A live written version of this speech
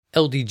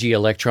LDG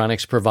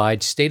Electronics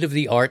provides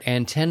state-of-the-art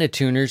antenna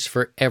tuners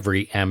for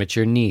every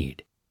amateur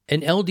need.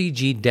 An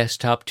LDG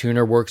desktop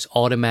tuner works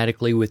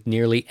automatically with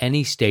nearly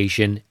any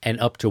station and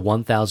up to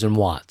 1,000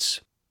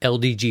 watts.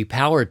 LDG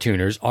power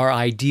tuners are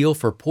ideal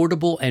for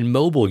portable and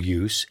mobile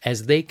use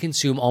as they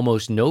consume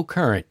almost no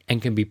current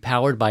and can be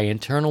powered by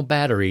internal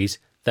batteries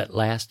that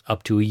last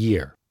up to a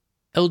year.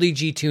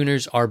 LDG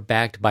tuners are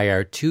backed by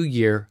our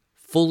 2-year,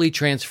 fully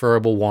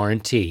transferable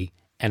warranty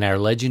and our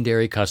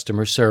legendary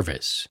customer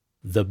service,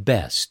 the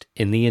best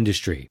in the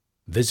industry.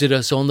 Visit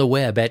us on the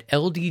web at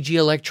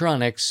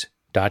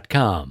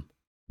ldgelectronics.com.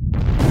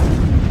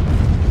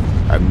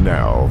 And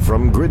now,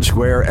 from Grid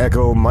Square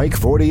Echo Mike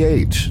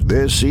 48,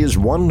 this is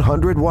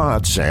 100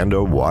 Watts and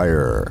a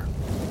Wire.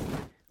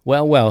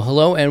 Well,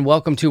 hello and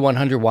welcome to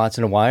 100 Watts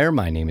and a Wire.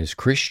 My name is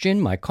Christian.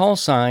 My call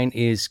sign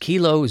is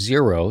Kilo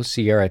Zero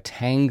Sierra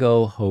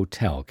Tango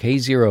Hotel,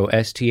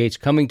 K0STH,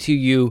 coming to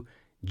you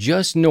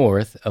just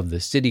north of the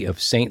city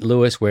of St.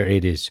 Louis, where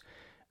it is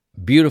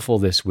beautiful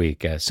this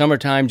week.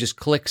 Summertime just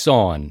clicks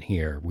on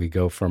here. We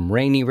go from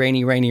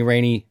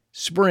rainy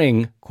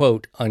spring,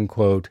 quote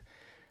unquote,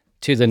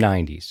 to the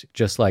 90s,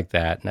 just like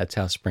that. And that's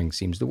how spring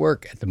seems to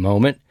work at the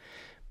moment.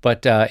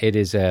 But it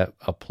is a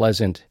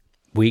pleasant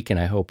week, and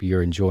I hope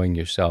you're enjoying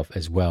yourself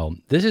as well.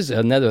 This is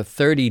another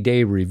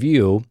 30-day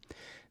review.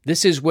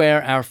 This is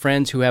where our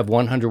friends who have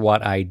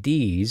 100-watt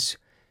IDs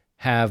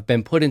have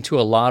been put into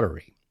a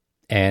lottery.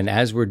 And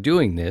as we're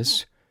doing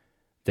this,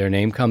 their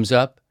name comes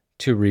up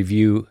to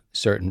review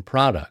certain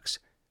products.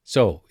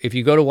 So if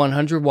you go to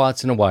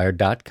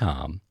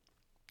 100wattsandawire.com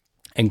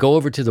and go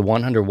over to the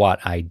 100-watt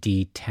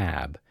ID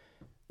tab,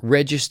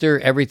 register,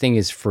 everything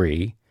is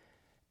free,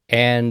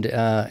 and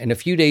in a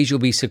few days you'll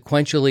be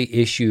sequentially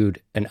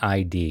issued an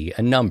ID,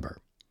 a number.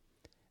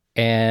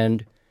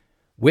 And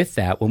with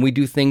that, when we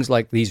do things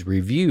like these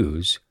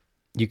reviews,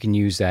 you can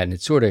use that, and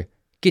it sort of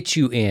gets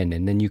you in,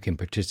 and then you can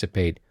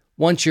participate.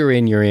 Once you're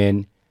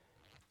in,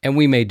 and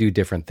we may do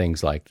different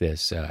things like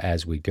this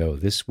as we go.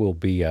 This will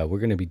be, we're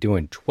going to be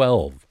doing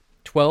 12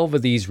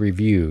 of these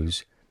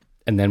reviews,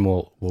 and then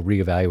we'll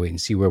reevaluate and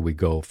see where we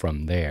go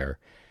from there.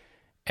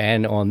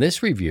 And on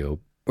this review,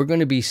 we're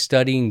going to be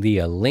studying the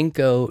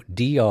Alinco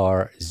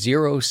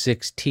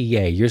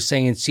DR06TA. You're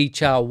saying,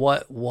 C-Chow,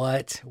 what is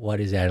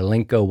that?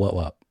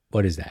 Alinco,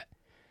 what is that?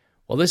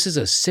 Well, this is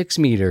a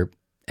 6-meter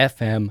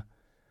FM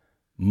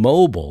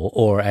mobile,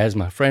 or as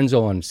my friends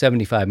on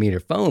 75-meter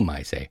phone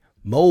might say,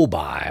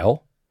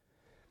 mobile.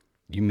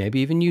 Maybe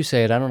even you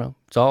say it, I don't know.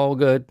 It's all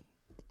good.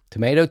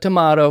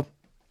 Tomato.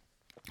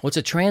 What's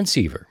a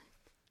transceiver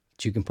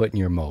that you can put in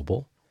your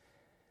mobile?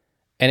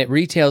 And it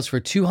retails for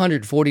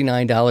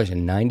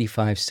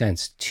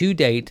 $249.95. To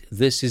date,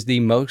 this is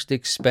the most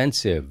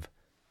expensive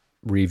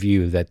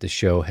review that the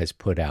show has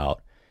put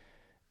out.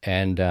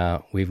 And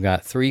we've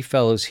got three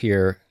fellows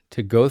here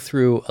to go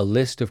through a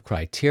list of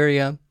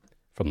criteria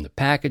from the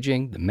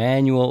packaging, the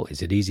manual,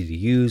 is it easy to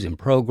use and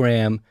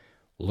program?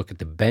 We'll look at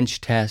the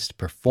bench test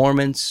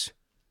performance.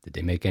 Did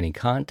they make any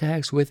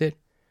contacts with it?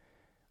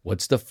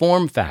 What's the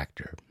form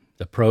factor,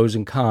 the pros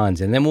and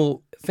cons? And then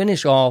we'll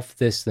finish off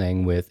this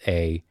thing with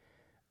an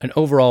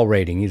overall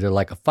rating, either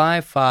like a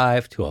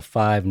 5.5 to a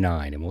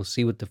 5.9, and we'll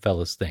see what the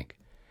fellas think.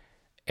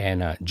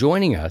 And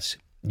joining us,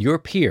 your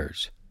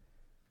peers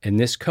in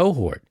this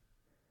cohort,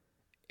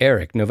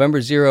 Eric,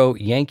 November 0,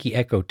 Yankee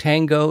Echo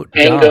Tango.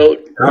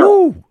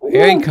 Woo!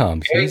 Here he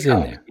comes. He's in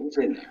there.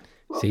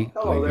 See,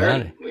 we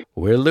got it.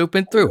 We're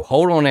looping through.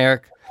 Hold on,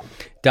 Eric.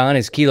 Don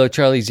is Kilo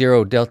Charlie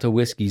 0 Delta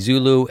Whiskey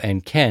Zulu,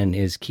 and Ken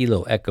is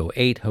Kilo Echo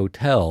 8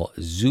 Hotel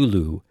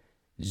Zulu.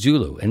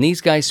 And these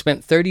guys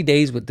spent 30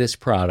 days with this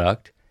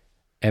product,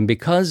 and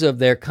because of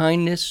their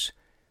kindness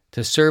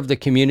to serve the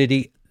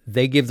community,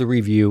 they give the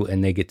review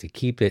and they get to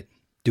keep it,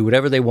 do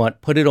whatever they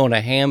want, put it on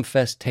a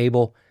Hamfest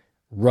table,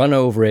 run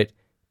over it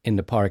in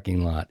the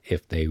parking lot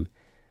if they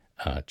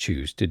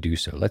choose to do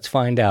so. Let's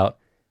find out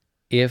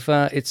if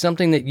it's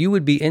something that you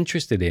would be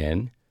interested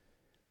in,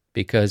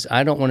 because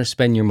I don't want to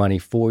spend your money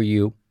for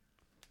you.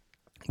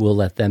 We'll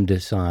let them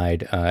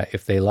decide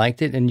if they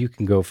liked it, and you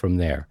can go from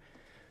there.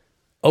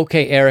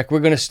 Okay, Eric,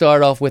 we're going to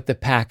start off with the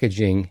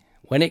packaging.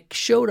 When it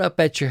showed up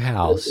at your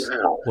house,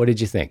 what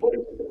did you think?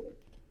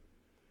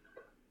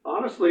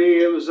 Honestly,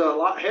 it was a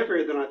lot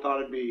heavier than I thought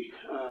it'd be.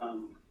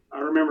 I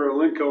remember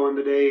Alinco on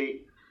the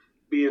day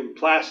being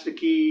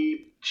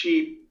plasticky,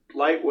 cheap,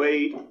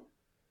 lightweight,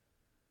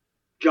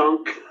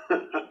 junk,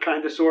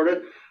 kind of, sort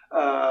of.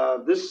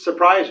 This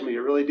surprised me. It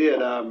really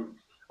did.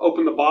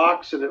 Opened the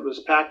box and it was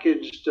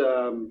packaged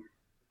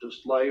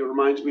just like, it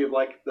reminds me of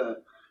like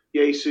the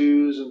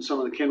Yaesus and some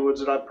of the Kenwoods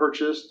that I've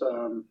purchased.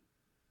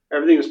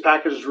 Everything is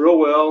packaged real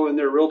well, and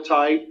they're real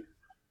tight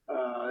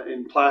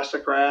in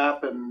plastic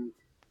wrap, and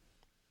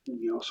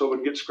so it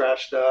wouldn't get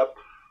scratched up.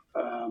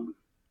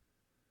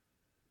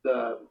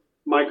 The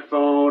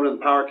microphone and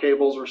the power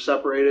cables were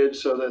separated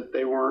so that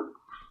they weren't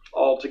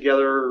all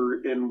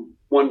together in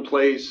one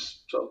place.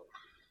 So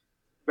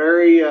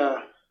very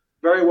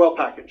well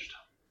packaged.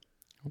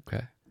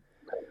 Okay.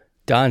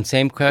 Don,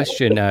 same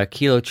question.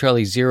 Kilo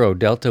Charlie Zero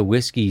Delta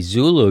Whiskey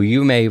Zulu.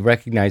 You may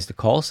recognize the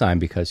call sign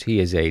because he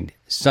is a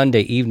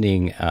Sunday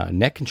evening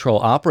net control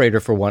operator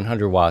for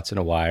 100 Watts and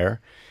a Wire.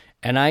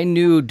 And I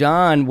knew,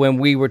 Don, when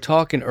we were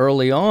talking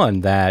early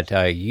on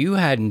that you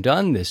hadn't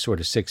done this sort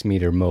of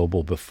 6-meter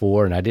mobile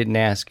before, and I didn't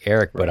ask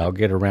Eric, but I'll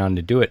get around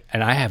to do it,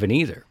 and I haven't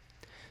either.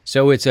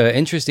 So it's an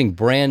interesting,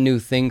 brand new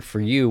thing for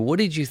you. What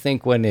did you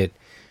think when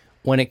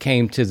it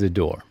came to the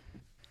door?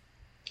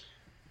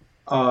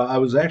 I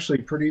was actually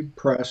pretty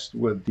impressed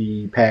with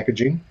the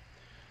packaging.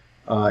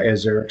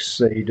 As Eric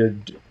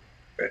stated,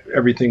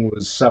 everything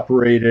was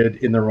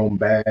separated in their own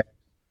bag.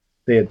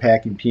 They had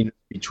packing peanuts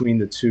between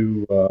the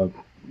two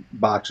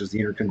boxes, the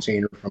inner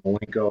container from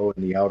Elenco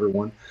and the outer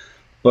one.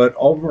 But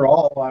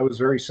overall, I was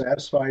very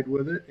satisfied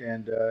with it,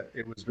 and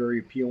it was very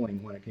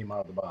appealing when it came out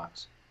of the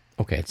box.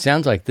 Okay, it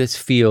sounds like this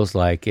feels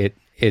like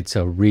it's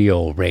a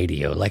real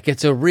radio, like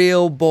it's a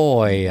real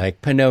boy,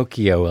 like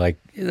Pinocchio, like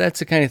that's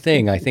the kind of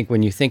thing. I think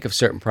when you think of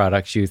certain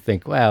products, you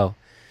think, well,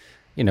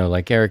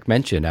 like Eric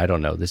mentioned, I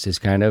don't know, this is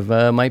kind of,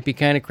 might be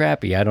kind of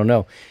crappy. I don't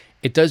know.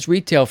 It does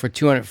retail for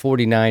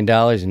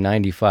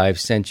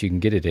 $249.95. You can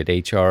get it at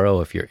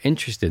HRO if you're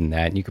interested in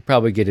that. And you could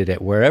probably get it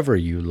at wherever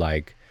you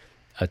like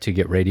to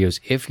get radios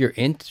if you're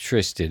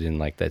interested in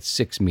like that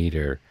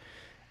 6-meter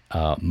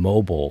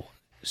mobile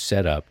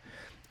setup.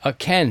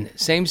 Ken,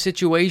 same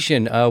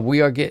situation.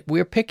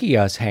 We're picky,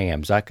 us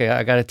hams. I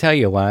got to tell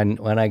you,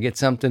 when I get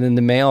something in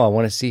the mail, I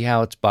want to see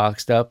how it's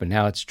boxed up and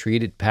how it's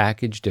treated,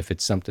 packaged. If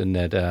it's something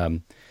that,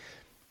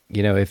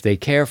 if they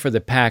care for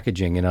the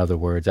packaging, in other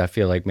words, I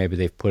feel like maybe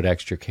they've put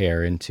extra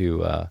care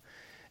into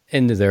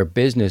their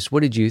business.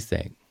 What did you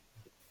think?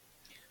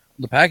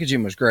 The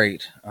packaging was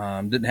great.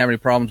 Didn't have any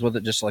problems with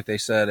it. Just like they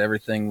said,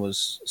 everything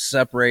was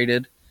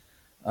separated.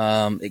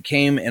 It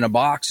came in a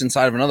box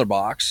inside of another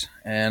box,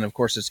 and of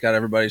course, it's got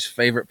everybody's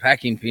favorite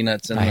packing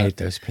peanuts. I hate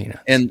those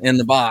peanuts in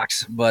the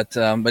box, but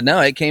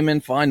no, it came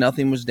in fine.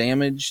 Nothing was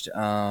damaged.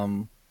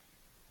 Like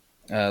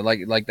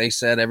they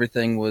said,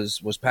 everything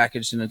was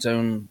packaged in its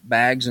own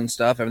bags and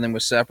stuff. Everything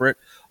was separate.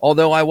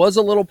 Although I was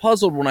a little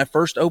puzzled when I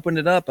first opened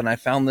it up and I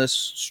found this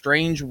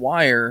strange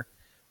wire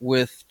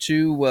with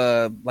two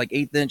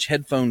 1/8-inch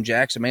headphone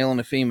jacks, a male and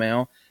a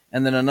female,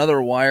 and then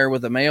another wire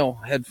with a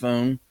male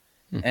headphone.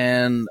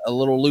 And a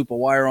little loop of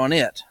wire on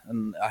it.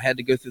 And I had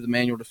to go through the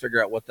manual to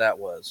figure out what that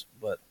was.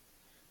 But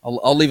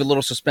I'll leave a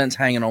little suspense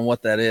hanging on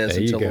what that is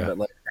until a little bit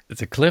later.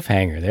 It's a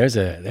cliffhanger. There's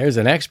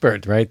an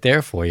expert right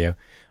there for you.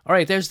 All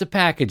right, there's the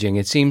packaging.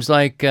 It seems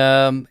like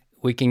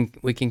we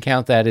can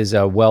count that as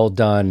well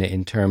done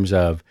in terms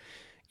of,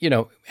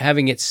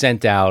 having it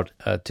sent out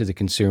to the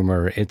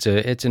consumer. It's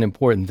an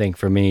important thing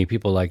for me.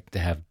 People like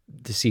to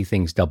see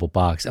things double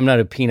boxed. I'm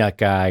not a peanut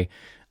guy.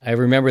 I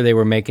remember they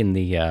were making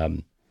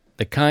the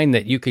kind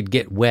that you could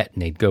get wet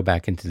and they'd go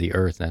back into the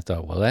earth. And I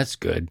thought, well, that's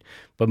good.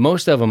 But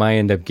most of them I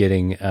end up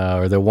getting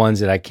are the ones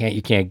that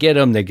you can't get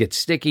them. They get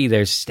sticky.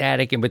 There's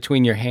static in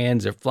between your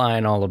hands. They're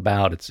flying all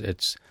about.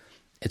 It's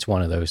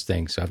one of those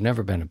things. So I've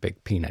never been a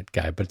big peanut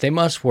guy, but they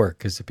must work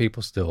because the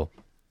people still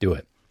do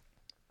it.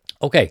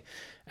 Okay,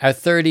 our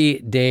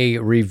 30-day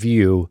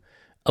review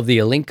of the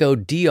Elenco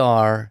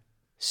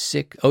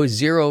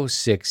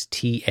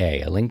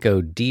DR06TA.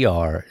 Elenco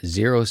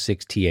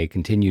DR06TA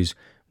continues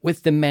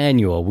with the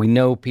manual. We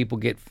know people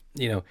get,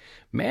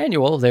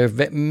 manual. There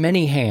are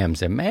many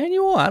hams. And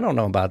manual, I don't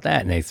know about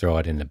that. And they throw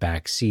it in the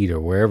back seat or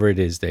wherever it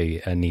is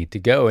they need to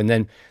go. And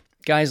then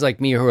guys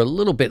like me who are a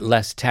little bit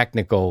less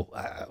technical,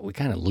 we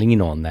kind of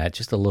lean on that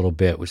just a little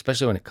bit,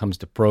 especially when it comes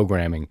to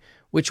programming,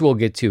 which we'll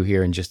get to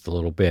here in just a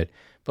little bit.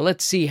 But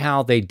let's see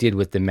how they did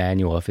with the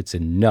manual, if it's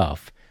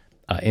enough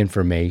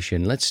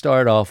information. Let's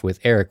start off with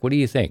Eric. What do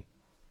you think?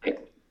 The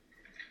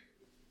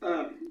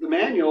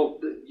manual,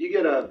 you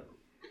get a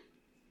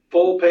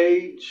full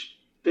page,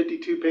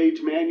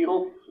 52-page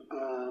manual.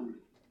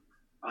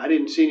 I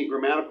didn't see any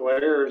grammatical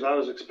errors. I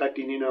was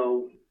expecting,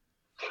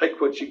 like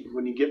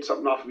when you get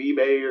something off of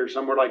eBay or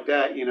somewhere like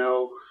that,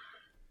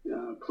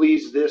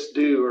 please this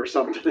do or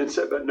something.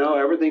 But no,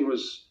 everything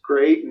was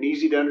great and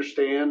easy to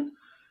understand.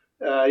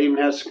 It even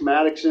has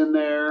schematics in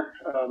there,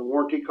 the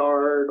warranty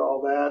card,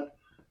 all that.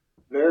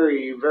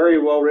 Very, very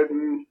well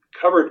written.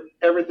 Covered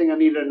everything I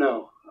needed to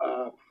know,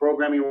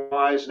 programming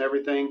wise and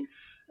everything.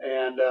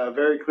 And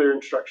very clear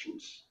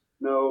instructions.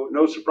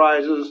 No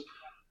surprises.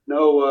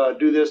 No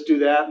do this, do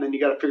that, and then you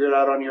got to figure it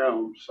out on your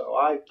own. So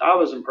I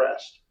was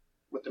impressed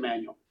with the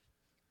manual.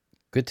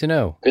 Good to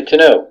know.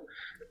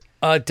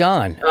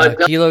 Don,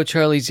 Kilo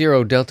Charlie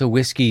Zero Delta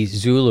Whiskey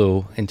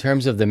Zulu. In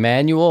terms of the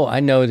manual, I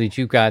know that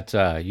you've got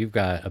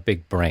a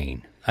big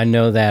brain. I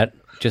know that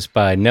just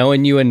by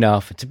knowing you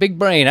enough. It's a big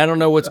brain. I don't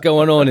know what's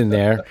going on in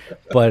there,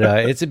 but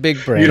it's a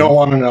big brain. You don't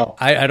want to know.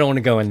 I don't want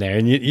to go in there,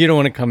 and you don't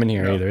want to come in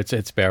here either.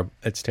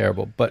 It's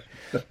terrible. But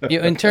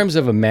in terms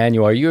of a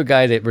manual, are you a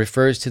guy that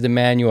refers to the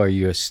manual? Are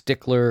you a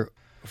stickler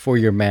for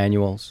your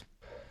manuals?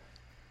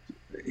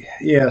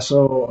 Yeah,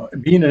 so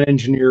being an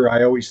engineer,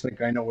 I always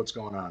think I know what's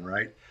going on,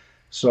 right?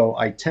 So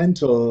I tend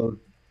to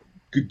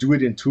do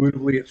it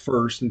intuitively at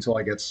first until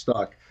I get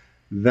stuck.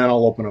 then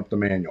I'll open up the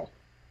manual.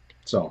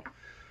 So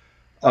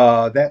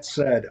that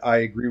said, I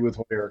agree with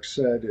what Eric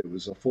said. It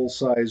was a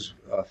full-size,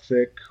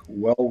 thick,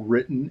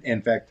 well-written.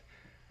 In fact,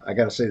 I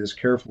got to say this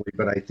carefully,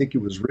 but I think it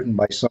was written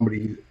by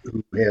somebody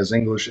who has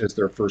English as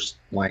their first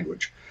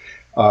language.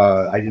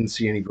 I didn't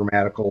see any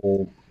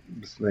grammatical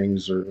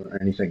things or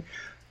anything.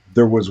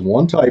 There was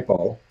one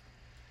typo.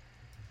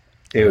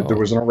 There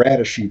was an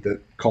errata sheet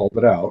that called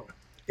it out,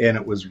 and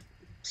it was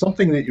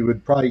something that you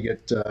would probably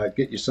get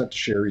you sent to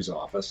Sherry's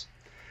office.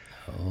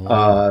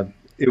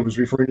 It was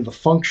referring to the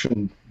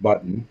function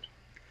button,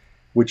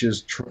 which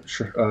is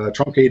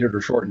truncated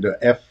or shortened to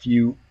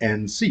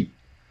FUNC.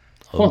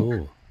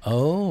 Funk.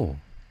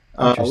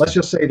 Let's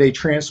just say they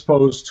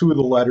transposed two of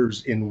the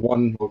letters in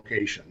one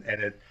location,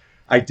 and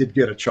I did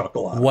get a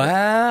chuckle out of it.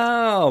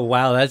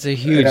 Wow, that's a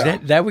huge.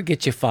 That would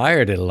get you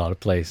fired at a lot of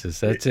places.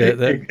 That's it.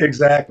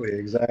 Exactly.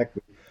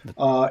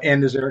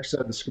 And as Eric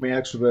said, the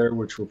schematics were there,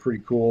 which were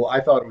pretty cool. I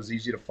thought it was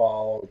easy to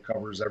follow. It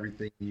covers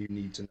everything you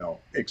need to know,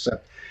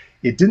 except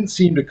it didn't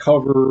seem to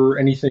cover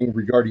anything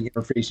regarding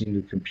interfacing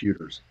to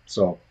computers.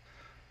 So,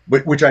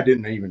 which I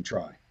didn't even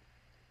try.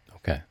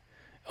 Okay.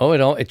 Oh,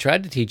 it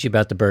tried to teach you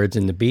about the birds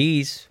and the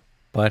bees,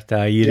 but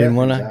you didn't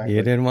want to. Exactly.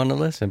 You didn't want to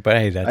listen. But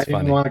hey, that's funny. I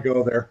didn't want to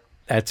go there.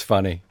 That's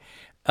funny.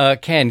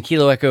 Ken,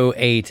 Kilo Echo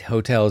 8,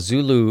 Hotel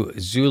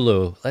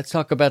Zulu. Let's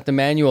talk about the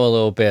manual a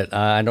little bit.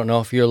 I don't know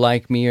if you're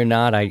like me or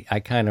not.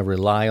 I kind of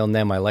rely on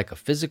them. I like a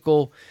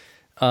physical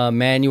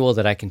manual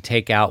that I can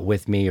take out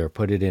with me or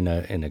put it in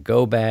a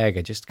go bag.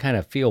 I just kind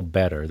of feel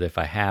better if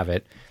I have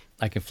it.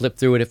 I can flip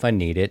through it if I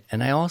need it.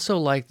 And I also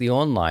like the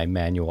online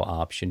manual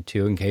option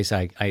too, in case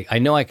I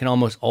know I can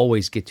almost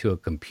always get to a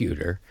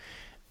computer.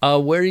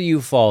 Where do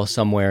you fall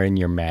somewhere in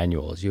your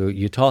manuals?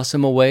 You toss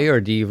them away, or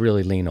do you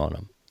really lean on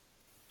them?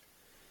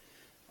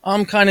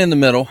 I'm kind of in the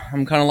middle.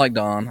 I'm kind of like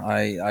Don.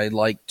 I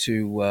like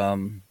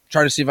to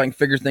try to see if I can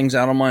figure things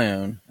out on my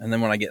own, and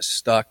then when I get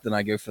stuck, then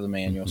I go for the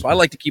manual. So I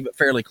like to keep it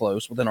fairly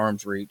close, within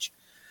arm's reach,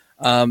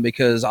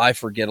 because I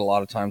forget a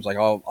lot of times. Like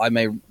I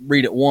may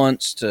read it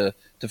once to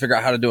figure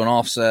out how to do an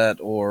offset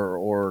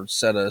or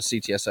set a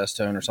CTSS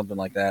tone or something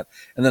like that,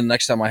 and then the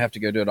next time I have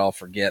to go do it, I'll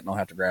forget and I'll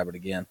have to grab it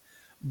again.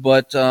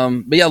 But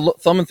yeah,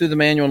 thumbing through the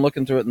manual and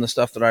looking through it and the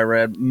stuff that I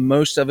read,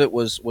 most of it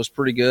was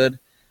pretty good.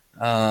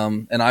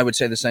 And I would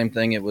say the same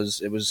thing. It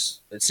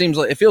feels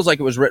like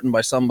it was written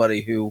by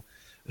somebody who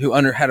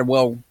had a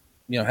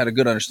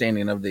good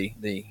understanding of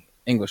the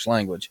English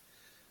language.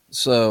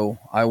 So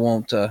I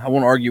won't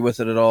argue with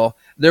it at all.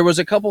 There was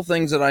a couple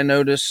things that I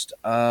noticed,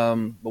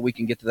 but we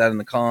can get to that in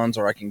the cons,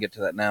 or I can get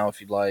to that now if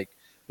you'd like.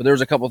 But there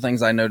was a couple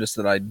things I noticed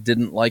that I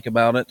didn't like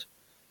about it.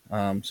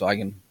 So I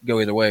can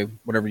go either way,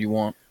 whatever you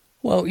want.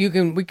 Well, we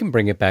can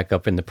bring it back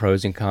up in the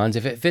pros and cons.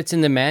 If it fits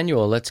in the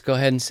manual, let's go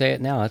ahead and say it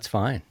now. That's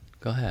fine.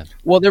 Go ahead.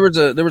 Well, there was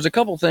a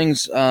couple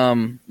things,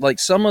 like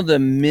some of the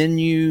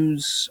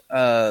menus,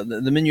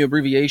 the menu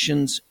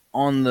abbreviations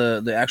on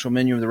the actual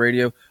menu of the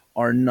radio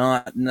are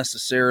not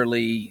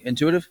necessarily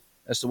intuitive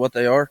as to what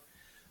they are.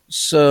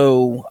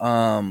 So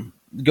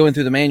going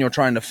through the manual,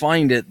 trying to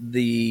find it,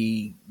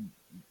 the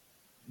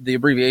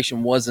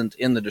abbreviation wasn't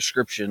in the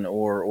description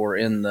or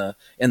in the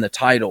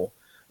title.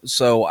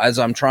 So as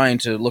I'm trying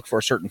to look for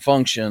a certain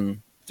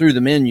function through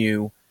the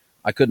menu,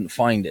 I couldn't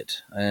find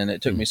it, and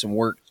it took me some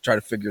work to try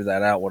to figure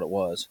that out, what it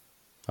was.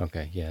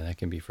 Okay, yeah, that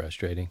can be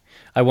frustrating.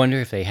 I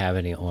wonder if they have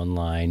any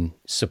online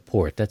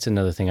support. That's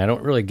another thing. I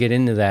don't really get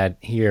into that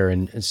here,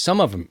 and some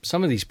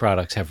of these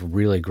products have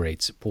really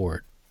great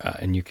support,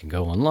 and you can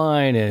go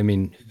online. I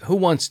mean, who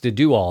wants to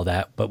do all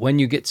that? But when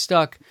you get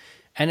stuck,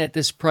 and at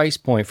this price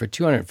point for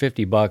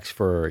 $250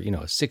 for a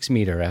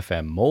 6-meter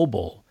FM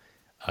mobile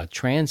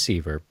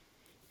transceiver.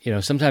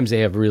 Sometimes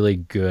they have really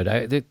good.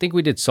 I think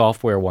we did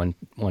software one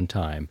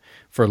time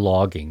for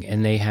logging,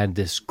 and they had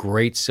this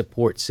great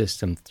support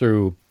system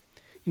through,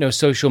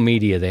 social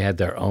media. They had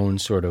their own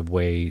sort of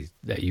way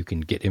that you can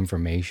get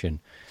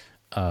information.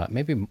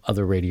 Maybe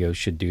other radios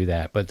should do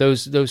that, but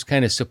those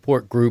kind of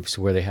support groups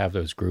where they have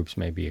those groups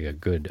may be a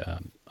good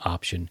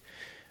option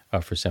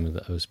for some of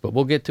those. But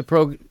we'll get to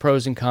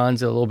pros and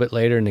cons a little bit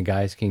later, and the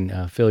guys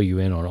can fill you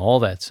in on all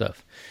that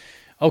stuff.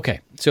 Okay,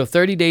 so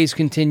 30 days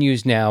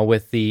continues now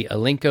with the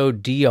Alinco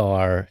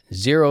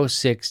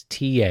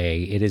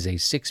DR06TA. It is a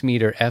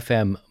 6-meter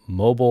FM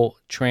mobile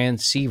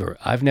transceiver.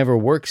 I've never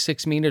worked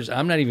 6 meters.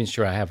 I'm not even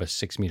sure I have a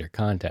 6-meter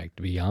contact,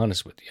 to be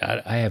honest with you.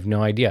 I have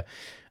no idea.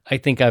 I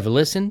think I've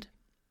listened,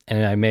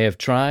 and I may have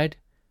tried,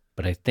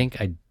 but I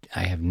think I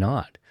have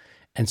not.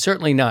 And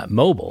certainly not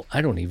mobile.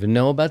 I don't even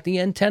know about the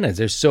antennas.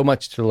 There's so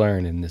much to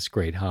learn in this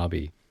great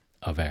hobby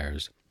of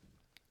ours.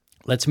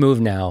 Let's move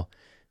now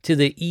to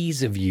the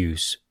ease of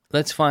use.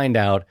 Let's find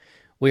out.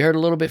 We heard a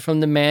little bit from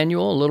the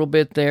manual, a little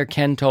bit there.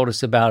 Ken told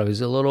us about it. It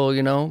was a little,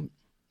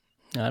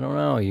 I don't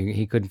know.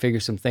 He couldn't figure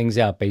some things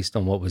out based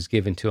on what was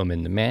given to him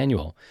in the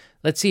manual.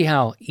 Let's see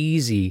how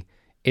easy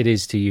it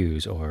is to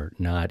use, or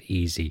not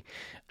easy.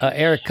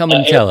 Eric, come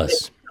and tell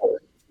us.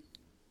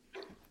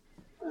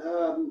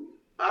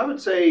 I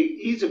would say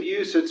ease of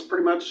use, it's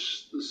pretty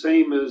much the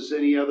same as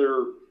any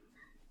other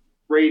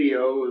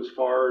radio as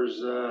far as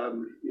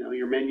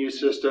your menu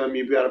system.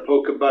 You've got to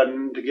poke a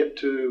button to get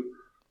to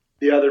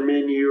the other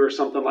menu or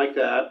something like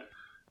that.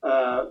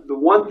 The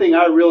one thing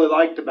I really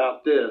liked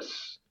about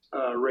this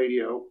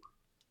radio,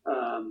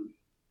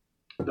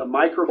 the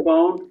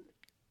microphone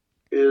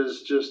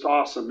is just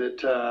awesome.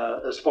 It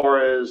as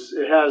far as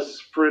it has,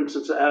 for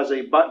instance, it has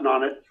a button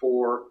on it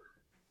for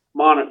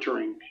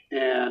monitoring,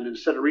 and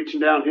instead of reaching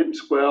down, hitting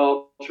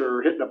squelch,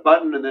 or hitting a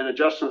button and then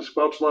adjusting the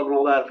squelch level and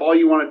all that, if all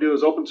you want to do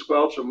is open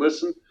squelch and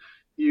listen,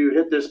 you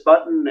hit this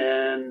button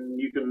and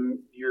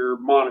you're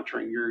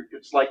monitoring.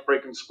 It's like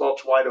breaking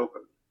squelch wide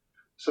open.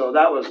 So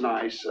that was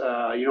nice.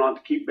 You don't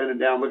have to keep bending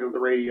down looking at the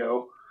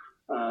radio.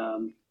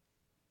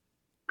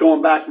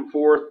 Going back and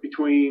forth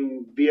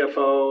between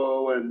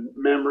VFO and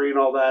memory and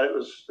all that,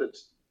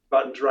 it's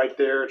buttons right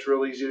there. It's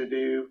real easy to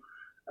do.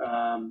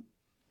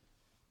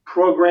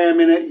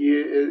 Programming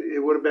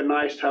it would have been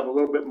nice to have a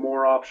little bit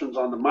more options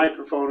on the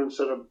microphone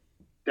instead of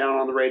down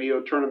on the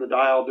radio, turning the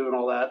dial, doing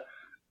all that.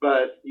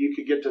 But you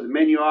could get to the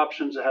menu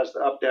options. It has the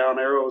up, down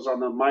arrows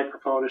on the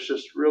microphone. It's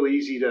just really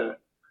easy to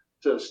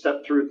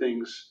step through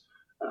things.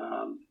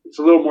 It's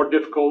a little more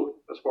difficult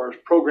as far as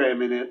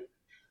programming it,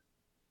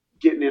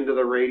 getting into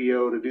the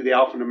radio to do the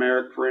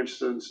alphanumeric, for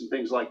instance, and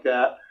things like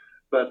that.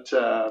 But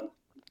other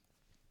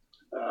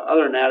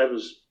than that,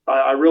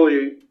 I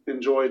really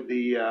enjoyed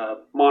the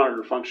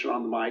monitor function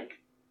on the mic.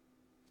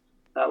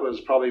 That was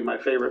probably my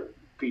favorite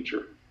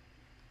feature.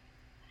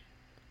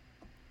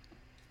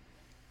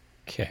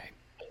 Okay.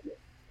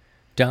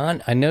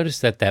 Don, I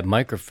noticed that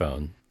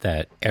microphone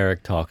that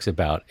Eric talks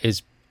about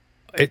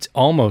it's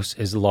almost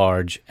as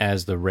large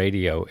as the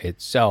radio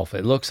itself.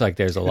 It looks like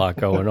there's a lot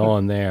going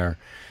on there.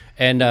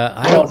 And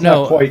I don't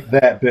know. Not quite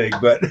that big,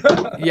 but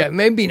yeah,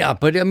 maybe not.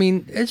 But I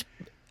mean, it's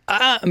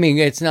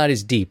not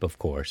as deep, of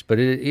course, but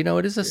it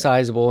is a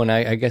sizable, and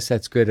I guess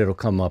that's good. It'll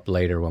come up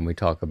later when we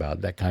talk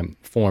about that kind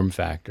of form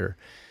factor.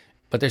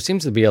 But there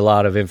seems to be a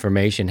lot of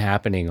information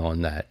happening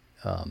on that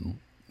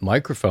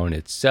microphone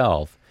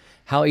itself.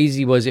 How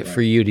easy was it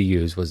for you to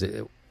use? Was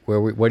it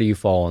where do you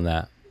fall on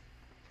that?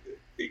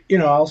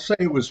 I'll say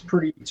it was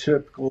pretty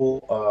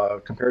typical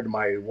compared to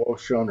my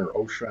Wouxun or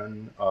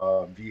Ocean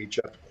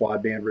VHF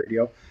quad band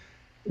radio,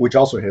 which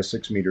also has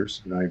 6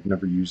 meters, and I've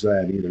never used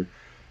that either.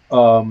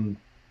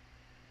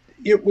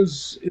 It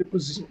was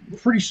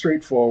pretty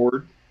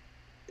straightforward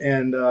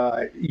and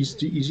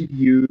easy to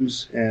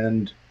use,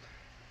 and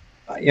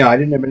I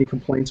didn't have any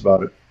complaints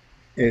about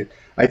it.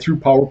 I threw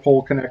power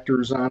pole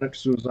connectors on it as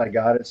soon as I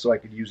got it, so I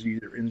could use it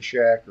either in the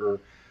shack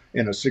or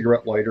in a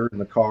cigarette lighter in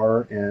the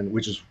car, and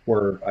which is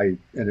where I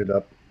ended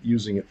up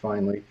using it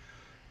finally.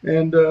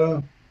 And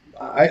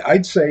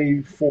I'd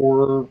say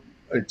for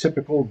a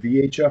typical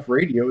VHF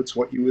radio, it's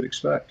what you would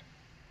expect.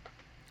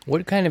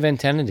 What kind of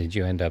antenna did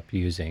you end up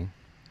using?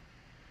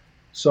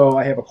 So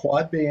I have a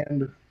quad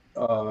band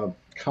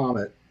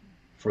Comet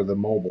for the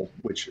mobile,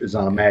 which is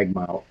on a mag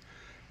mount.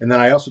 And then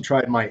I also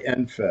tried my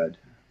NFED,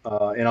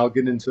 and I'll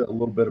get into a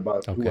little bit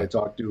about who I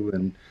talked to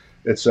and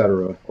et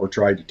cetera, or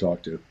tried to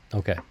talk to.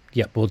 Okay.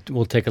 Yep.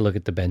 We'll take a look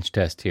at the bench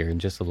test here in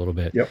just a little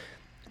bit. Yep.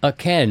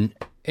 Ken,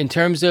 in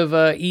terms of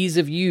ease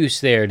of use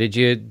there, did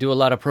you do a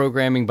lot of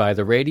programming by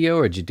the radio,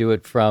 or did you do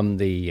it from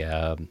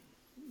the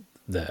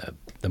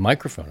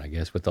microphone, I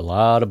guess, with a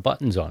lot of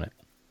buttons on it?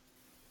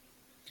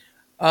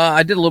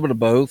 I did a little bit of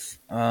both.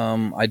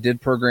 I did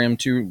program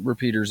 2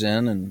 repeaters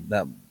in, and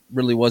that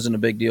really wasn't a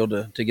big deal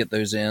to get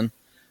those in.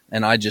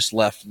 And I just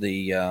left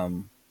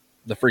the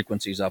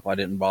frequencies up. I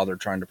didn't bother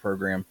trying to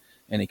program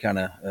any kind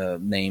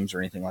of names or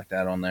anything like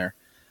that on there.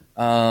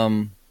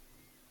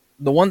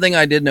 The one thing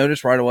I did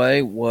notice right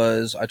away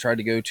was I tried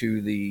to go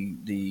to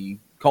the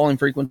calling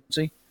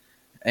frequency,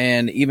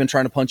 and even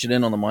trying to punch it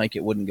in on the mic,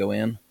 it wouldn't go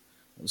in.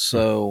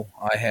 So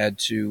I had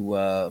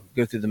to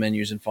go through the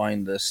menus and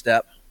find the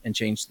step and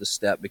change the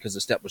step, because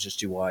the step was just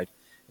too wide.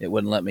 It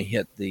wouldn't let me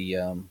hit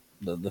the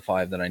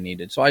 5 that I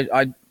needed. So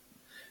I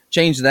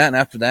changed that, and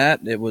after that,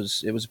 it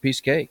was a piece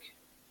of cake.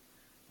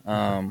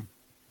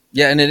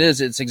 Yeah, and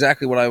it's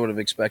exactly what I would have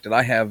expected.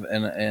 I have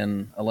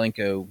an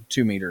Elenco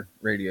 2 meter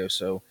radio,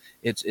 so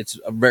it's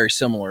very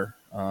similar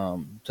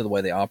to the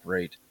way they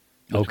operate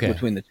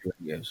between the 2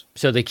 radios.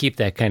 So they keep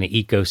that kind of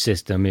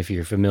ecosystem, if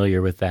you're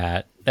familiar with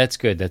that. That's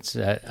good.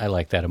 I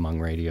like that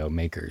among radio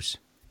makers.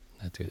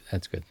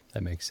 That's good.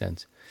 That makes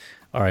sense.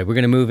 All right, we're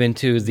going to move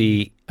into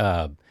the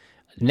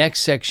next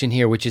section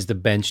here, which is the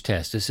bench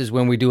test. This is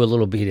when we do a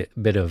little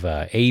bit of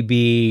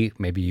A/B.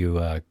 Maybe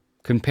you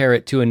compare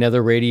it to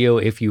another radio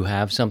if you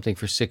have something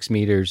for 6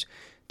 meters.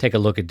 Take a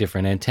look at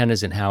different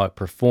antennas and how it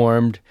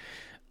performed.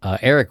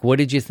 Eric, what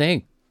did you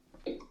think?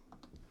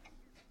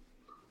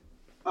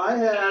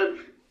 I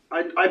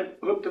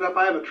hooked it up.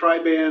 I have a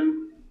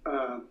tri-band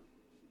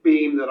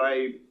beam that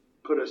I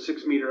put a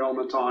 6 meter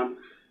element on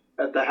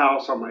at the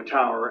house on my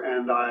tower,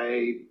 and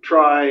I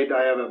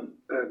have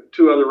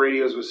 2 other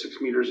radios with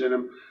 6 meters in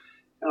them,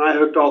 and I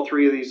hooked all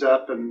 3 of these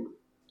up and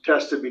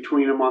tested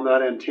between them on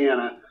that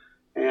antenna,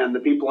 and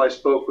the people I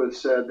spoke with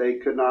said they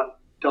could not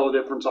tell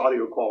the difference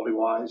audio quality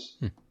wise.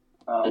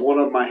 One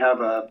of them I have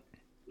a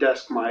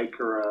desk mic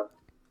or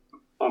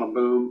on a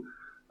boom,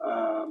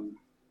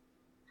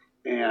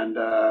 and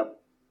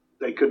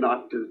they could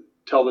not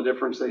tell the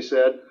difference. They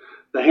said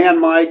the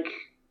hand mic,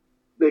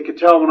 they could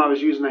tell when I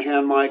was using the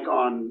hand mic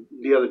on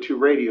the other two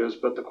radios,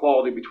 but the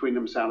quality between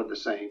them sounded the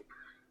same.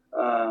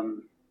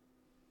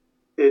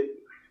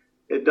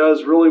 It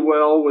does really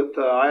well with,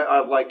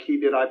 I like he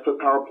did, I put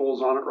power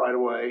poles on it right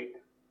away,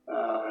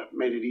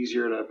 made it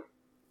easier to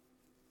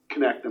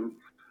connect them.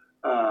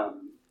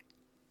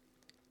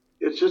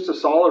 It's just a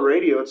solid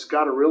radio. It's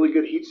got a really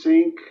good heat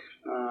sink.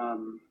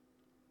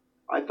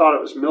 I thought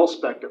it was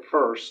mil-spec at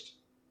first,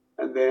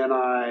 and then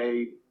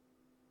I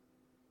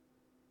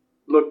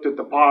looked at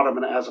the bottom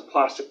and it has a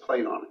plastic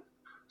plate on it.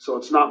 So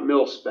it's not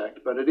mil-spec,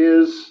 but it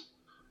is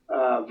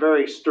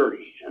very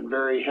sturdy and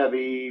very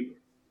heavy,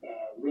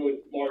 really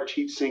large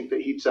heat sink that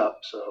heats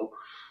up. So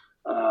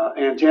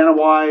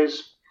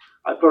antenna-wise,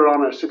 I put it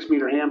on a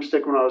 6-meter ham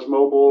stick when I was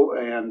mobile,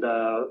 and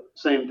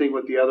same thing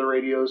with the other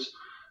radios.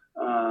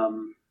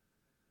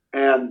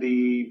 And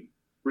the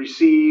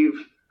receive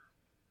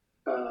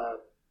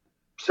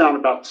sound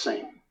about the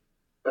same.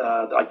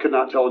 I could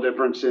not tell a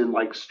difference in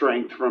like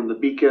strength from the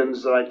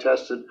beacons that I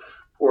tested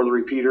or the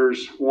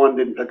repeaters. One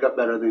didn't pick up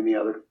better than the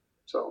other.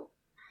 So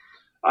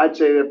I'd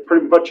say they're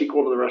pretty much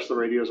equal to the rest of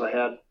the radios I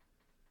had.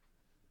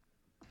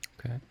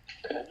 Okay.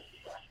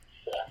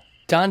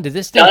 Don, did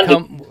this thing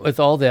come with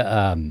all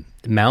the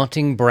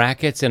mounting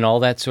brackets and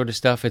all that sort of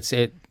stuff?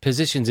 It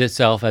positions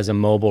itself as a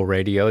mobile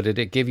radio. Did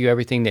it give you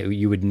everything that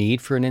you would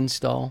need for an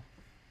install?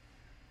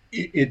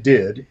 It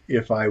did,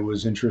 if I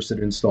was interested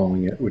in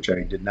installing it, which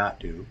I did not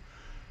do.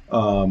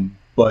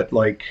 But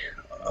like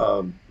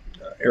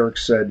Eric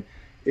said,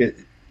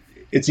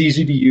 it's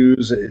easy to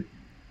use.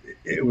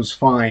 It was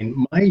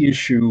fine. My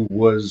issue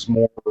was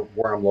more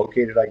where I'm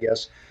located, I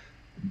guess.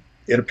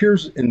 It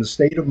appears in the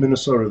state of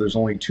Minnesota, there's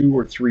only 2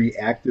 or 3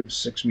 active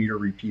 6-meter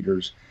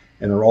repeaters,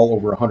 and they're all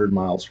over 100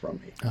 miles from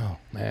me. Oh,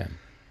 man.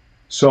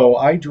 So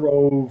I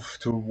drove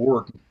to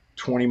work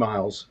 20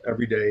 miles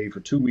every day for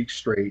 2 weeks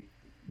straight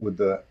with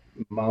the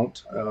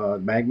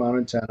mag mount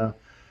antenna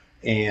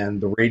and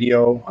the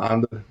radio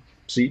on the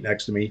seat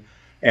next to me.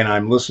 And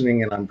I'm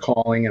listening and I'm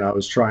calling, and I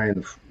was trying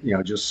to,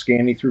 just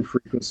scanning through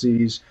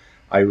frequencies.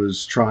 I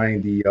was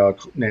trying the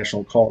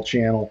national call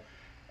channel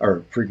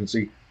or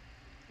frequency.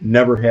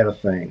 Never had a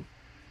thing.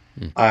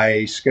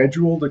 I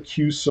scheduled a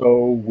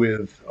QSO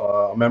with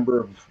a member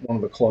of one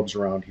of the clubs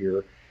around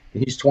here,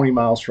 and he's 20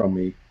 miles from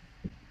me.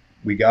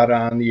 We got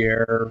on the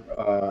air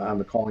on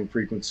the calling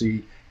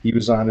frequency. He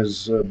was on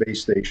his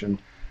base station.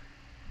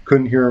 He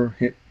couldn't hear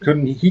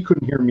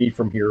me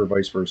from here, or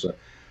vice versa.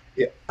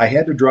 I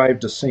had to drive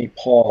to St.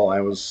 Paul.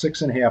 I was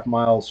 6.5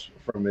 miles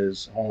from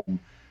his home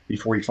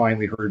before he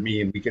finally heard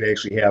me, and we could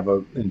actually have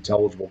an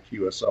intelligible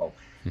QSO.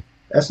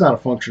 That's not a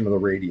function of the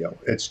radio.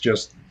 It's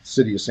just the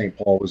city of St.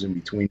 Paul was in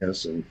between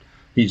us, and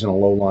he's in a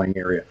low-lying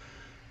area.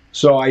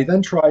 So I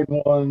then tried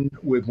one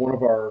with one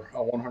of our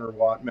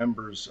 100-watt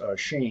members,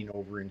 Shane,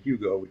 over in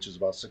Hugo, which is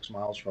about 6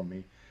 miles from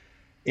me.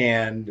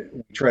 And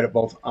we tried it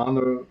both on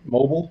the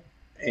mobile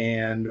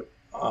and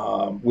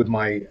with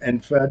my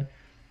NFED.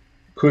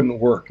 Couldn't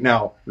work.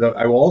 Now,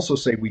 I will also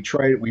say we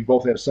tried it. We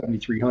both have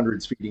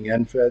 7300s feeding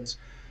NFEDs,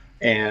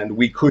 and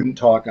we couldn't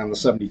talk on the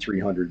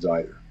 7300s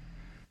either.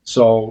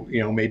 So,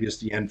 maybe it's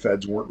the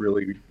NFEDs weren't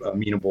really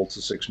amenable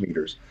to 6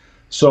 meters.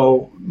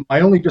 So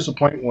my only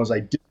disappointment was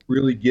I didn't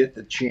really get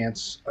a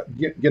chance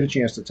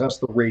to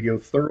test the radio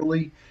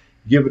thoroughly,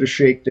 give it a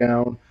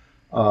shakedown,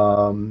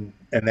 and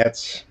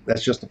that's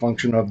just a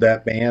function of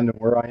that band and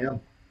where I am.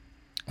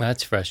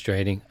 That's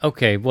frustrating.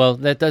 Okay, well,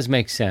 that does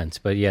make sense,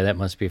 but yeah, that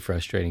must be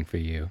frustrating for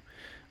you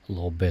a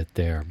little bit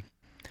there.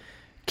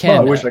 Ken,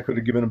 I wish I could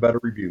have given a better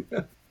review.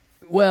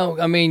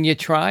 Well, I mean, you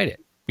tried it.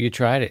 I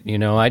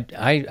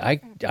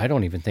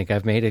don't even think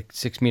I've made a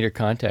 6-meter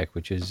contact,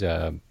 which is,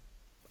 I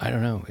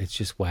don't know. It's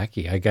just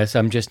wacky. I guess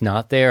I'm just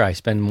not there. I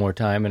spend more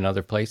time in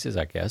other places,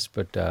 I guess,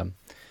 but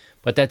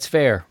that's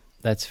fair.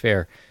 That's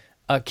fair.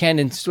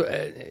 Ken,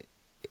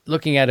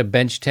 looking at a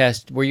bench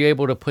test, were you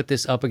able to put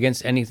this up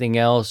against anything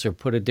else or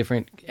put a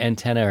different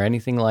antenna or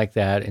anything like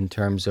that in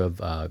terms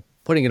of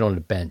putting it on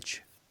a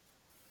bench?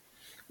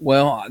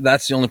 Well,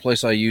 that's the only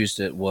place I used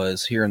it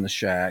was here in the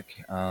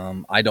shack.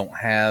 I don't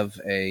have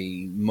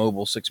a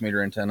mobile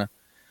 6-meter antenna,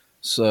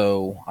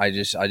 so I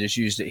just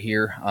used it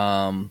here.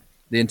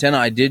 The antenna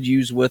I did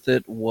use with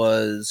it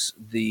was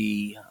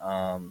the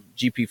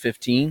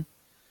GP15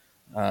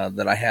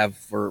 that I have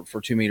for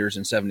 2 meters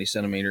and 70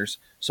 centimeters.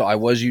 So I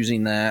was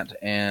using that,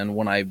 and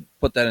when I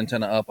put that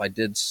antenna up, I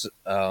did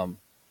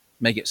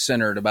make it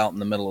centered about in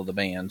the middle of the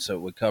band so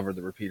it would cover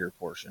the repeater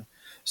portion.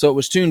 So it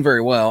was tuned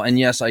very well, and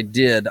yes, I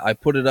did. I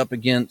put it up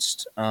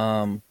against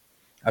my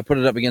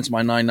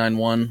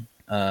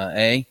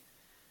 991A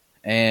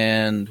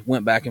and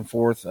went back and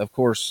forth. Of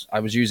course, I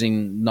was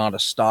using not a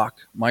stock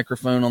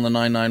microphone on the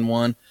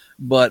 991,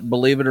 but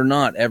believe it or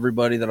not,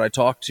 everybody that I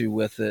talked to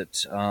with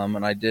it,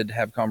 and I did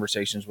have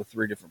conversations with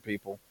 3 different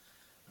people,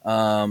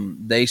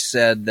 they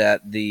said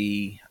that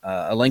the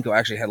Elenco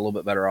actually had a little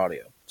bit better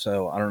audio.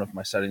 So I don't know if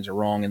my settings are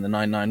wrong in the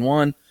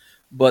 991,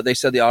 but they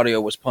said the audio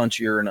was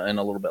punchier and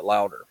a little bit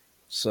louder.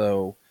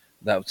 So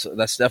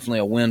that's definitely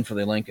a win for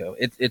the Elenco.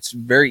 It's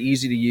very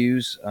easy to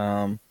use.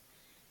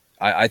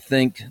 I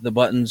think the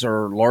buttons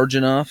are large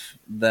enough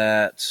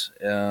that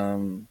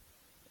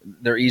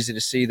they're easy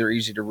to see, they're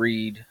easy to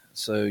read,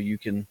 so you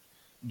can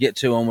get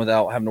to them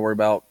without having to worry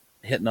about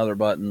hitting other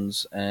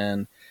buttons.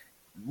 And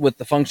with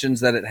the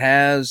functions that it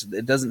has,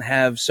 it doesn't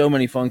have so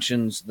many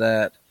functions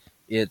that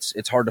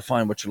it's hard to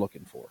find what you're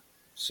looking for.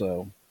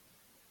 So,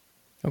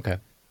 okay,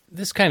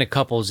 this kind of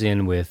couples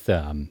in with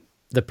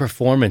the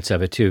performance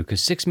of it too,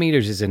 because 6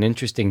 meters is an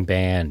interesting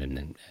band,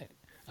 and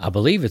I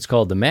believe it's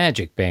called the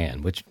Magic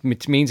Band, which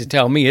means to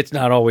tell me it's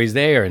not always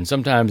there, and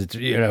sometimes it's,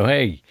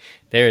 hey,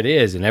 there it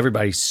is, and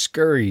everybody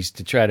scurries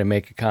to try to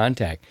make a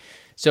contact.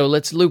 So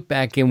let's loop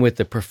back in with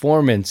the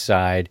performance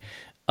side.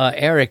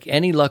 Eric,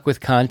 any luck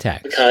with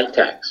contacts?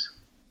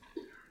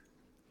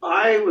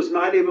 I was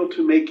not able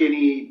to make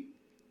any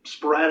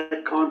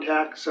sporadic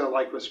contacts,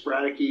 like with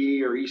Sporadic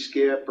E or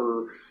E-Skip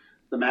or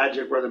the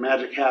Magic, where the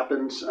magic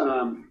happens.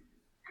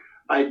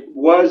 I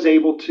was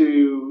able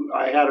to,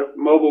 I had a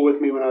mobile with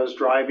me when I was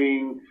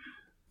driving.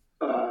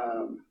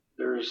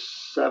 There's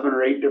 7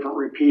 or 8 different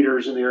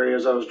repeaters in the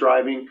areas I was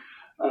driving.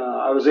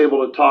 I was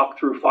able to talk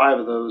through 5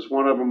 of those.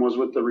 One of them was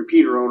with the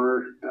repeater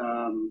owner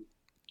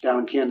down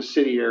in Kansas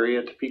City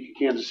area, Topeka,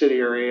 Kansas City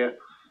area.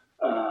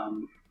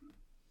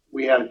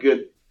 We had a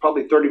good,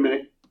 probably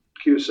 30-minute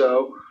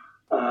QSO.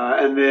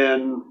 And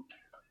then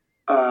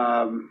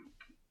on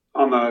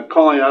the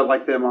calling, I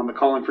like them on the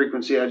calling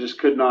frequency. I just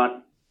could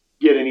not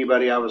get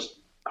anybody. I was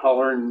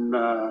hollering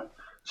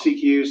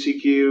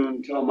CQ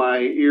until my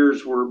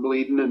ears were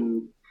bleeding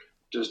and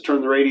just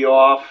turned the radio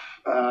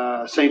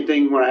off. Same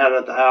thing when I had it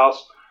at the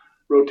house,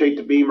 rotate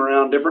the beam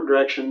around different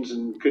directions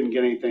and couldn't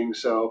get anything.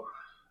 So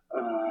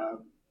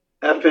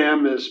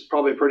FM is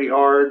probably pretty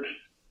hard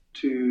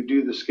to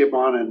do the skip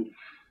on, and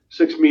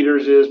 6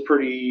 meters is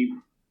pretty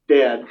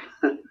dead.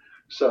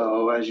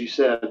 So as you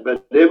said,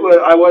 but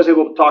I was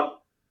able to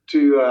talk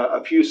to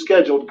a few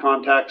scheduled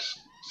contacts,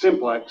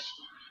 simplex,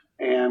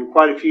 and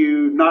quite a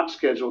few not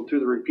scheduled through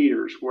the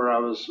repeaters where I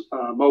was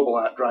mobile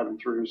at driving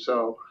through.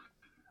 So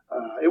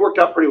it worked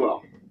out pretty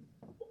well.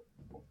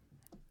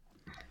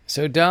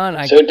 So Don,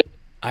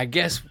 I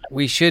guess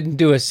we shouldn't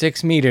do a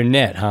 6 meter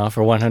net, huh,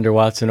 for 100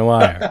 watts in a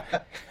wire.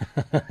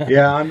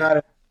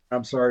 Yeah,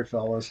 I'm sorry,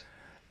 fellas.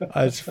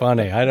 That's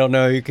funny. I don't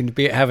know you can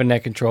have a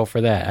net control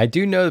for that. I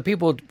do know that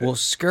people will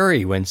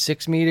scurry when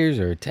 6 meters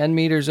or 10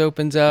 meters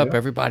opens up. Yep.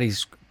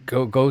 Everybody's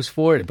goes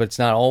for it, but it's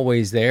not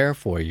always there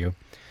for you.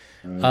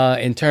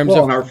 In terms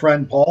of, and our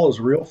friend Paul is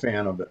a real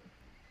fan of it.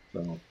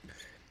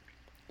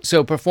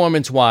 So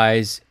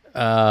performance-wise,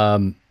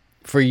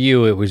 for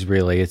you,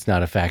 it's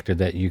not a factor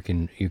that you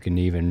can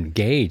even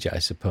gauge, I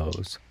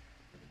suppose.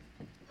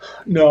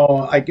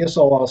 No, I guess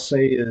all I'll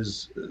say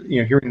is,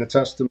 hearing the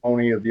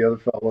testimony of the other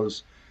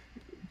fellows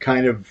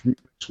kind of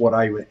what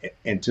I would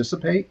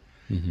anticipate,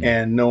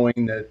 and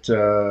knowing that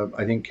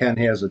I think Ken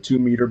has a 2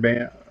 meter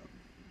band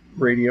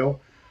radio.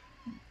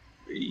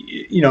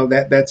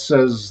 That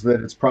says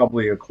that it's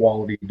probably a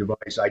quality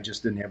device. I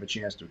just didn't have a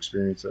chance to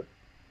experience it.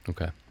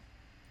 Okay,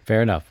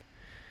 fair enough.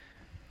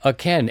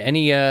 Ken,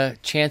 any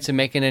chance of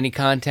making any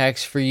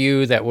contacts for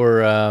you that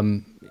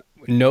were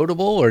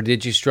notable, or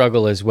did you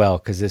struggle as well?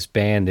 Because this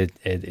band,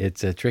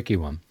 it's a tricky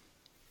one.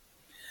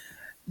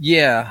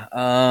 Yeah,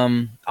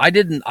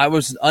 I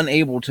was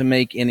unable to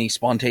make any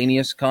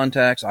spontaneous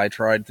contacts. I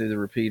tried through the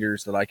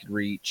repeaters that I could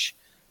reach,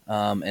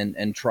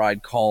 and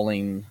tried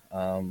calling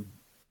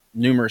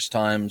numerous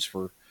times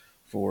for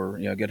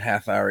a good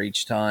half hour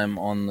each time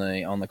on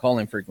the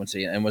calling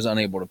frequency, and was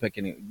unable to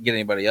get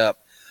anybody up.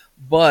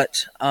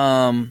 But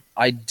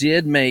I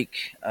did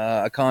make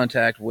a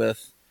contact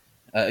with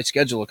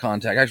schedule a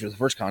contact. Actually, the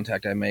first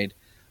contact I made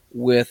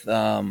with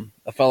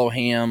a fellow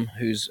ham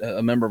who's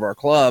a member of our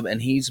club,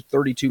 and he's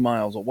 32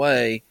 miles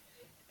away,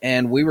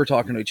 and we were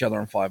talking to each other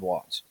on 5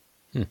 watts.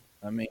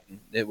 I mean,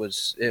 it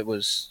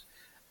was.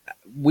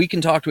 We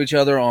can talk to each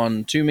other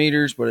on 2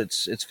 meters, but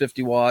it's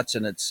 50 watts,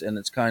 and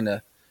it's kind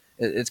of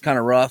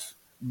rough.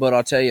 But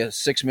I'll tell you,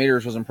 6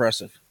 meters was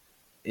impressive.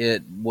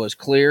 It was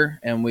clear,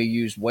 and we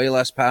used way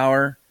less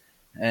power.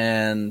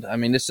 And I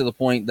mean, it's to the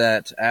point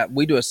that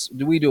we do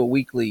a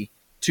weekly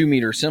 2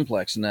 meter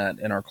simplex net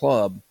in our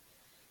club,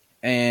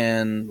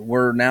 and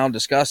we're now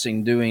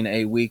discussing doing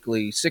a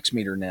weekly 6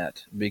 meter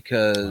net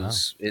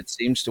because it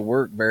seems to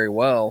work very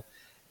well.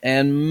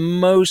 And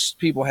most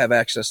people have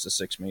access to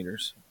 6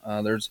 meters.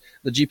 There's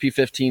the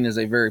GP15 is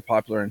a very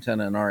popular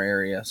antenna in our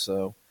area.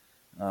 So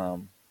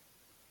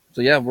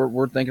yeah,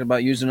 we're thinking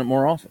about using it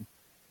more often.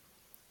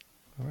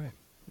 All right.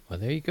 Well,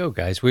 there you go,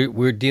 guys.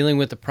 We're dealing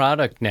with a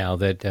product now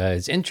that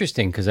is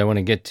interesting because we're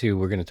going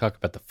to talk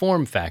about the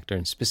form factor,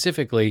 and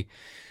specifically,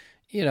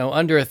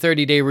 under a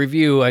 30-day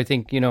review, I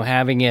think,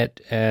 having it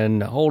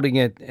and holding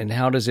it and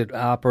how does it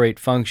operate,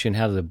 function,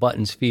 how do the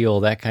buttons feel,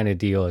 that kind of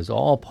deal is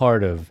all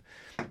part of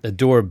the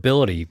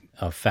durability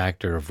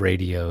factor of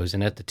radios.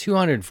 And at the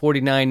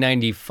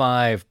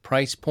 $249.95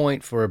 price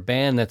point for a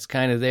band that's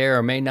kind of there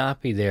or may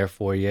not be there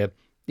for you,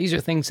 these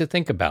are things to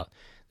think about.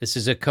 This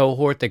is a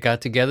cohort that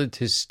got together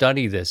to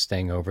study this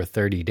thing over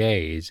 30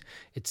 days.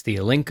 It's the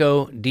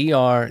Alinco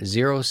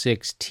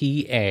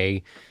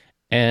DR06TA,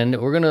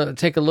 and we're going to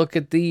take a look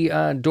at the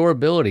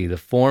durability, the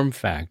form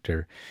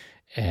factor.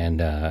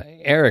 And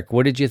Eric,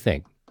 what did you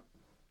think?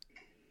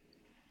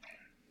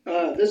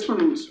 This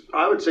one's,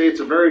 I would say it's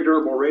a very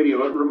durable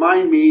radio. It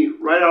reminded me,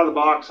 right out of the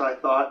box, I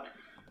thought,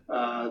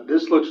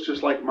 this looks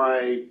just like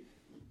my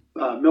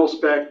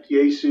mil-spec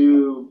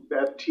Yaesu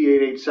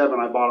FT887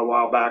 I bought a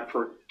while back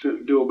for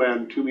dual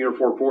band 2-meter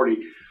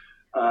 440.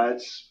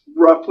 It's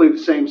roughly the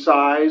same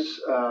size.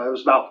 It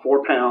was about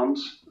 4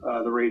 pounds,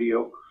 the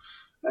radio.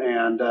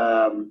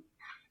 And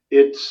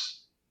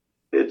it's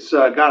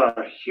got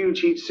a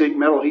huge heat sink,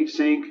 metal heat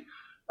sink,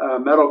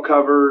 metal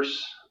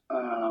covers.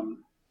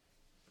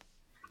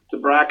 The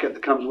bracket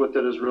that comes with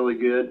it is really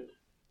good.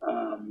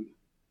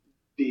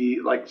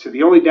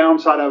 The only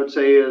downside I would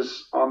say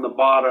is on the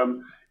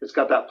bottom, it's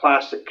got that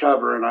plastic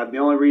cover, and the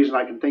only reason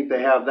I can think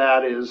they have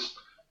that is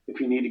if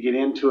you need to get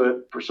into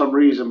it for some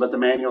reason, but the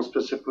manual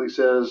specifically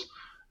says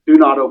do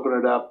not open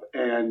it up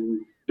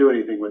and do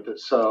anything with it.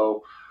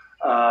 So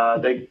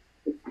in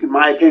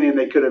my opinion,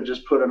 they could have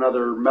just put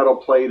another metal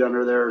plate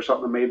under there or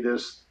something that made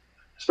this,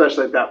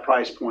 especially at that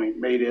price point,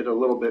 made it a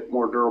little bit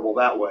more durable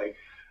that way.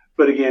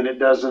 But again, it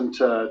doesn't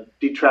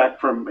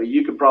detract from,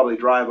 you could probably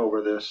drive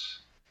over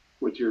this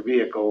with your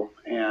vehicle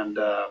and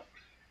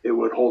it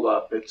would hold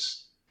up.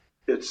 It's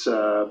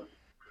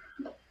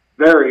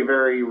very,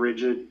 very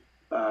rigid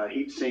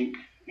heat sink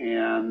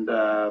and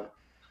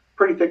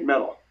pretty thick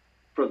metal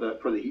for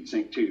the heat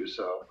sink too.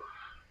 So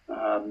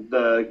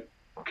the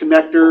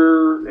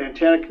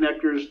antenna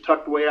connectors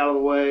tucked way out of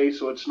the way,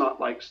 so it's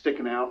not like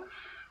sticking out.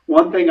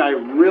 One thing I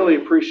really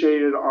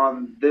appreciated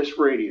on this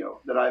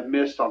radio that I've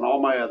missed on all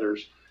my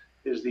others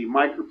is the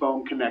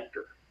microphone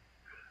connector.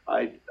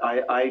 I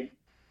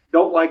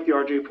don't like the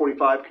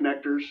RJ45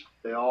 connectors.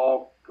 They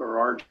all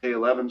are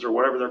RJ11s or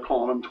whatever they're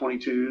calling them,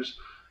 22s.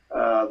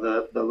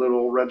 The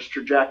little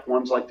register jack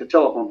ones like the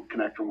telephone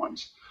connector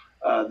ones.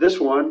 This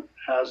one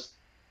has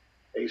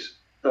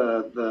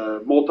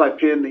the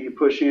multi-pin that you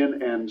push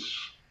in and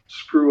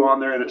screw on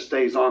there and it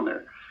stays on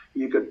there.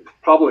 You could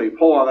probably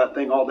pull on that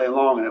thing all day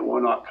long and it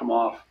will not come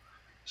off.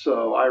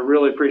 So I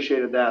really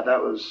appreciated that.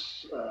 That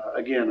was,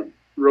 again, a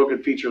real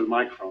good feature of the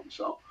microphone.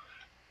 So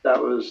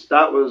that was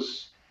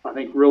I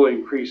think really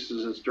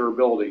increases its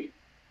durability.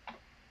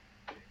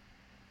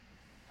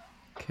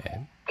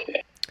 Okay.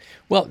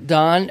 Well,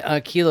 Don,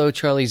 Kilo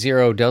Charlie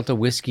Zero Delta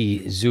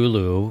Whiskey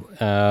Zulu.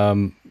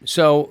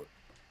 So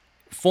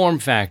form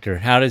factor,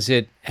 how does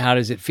it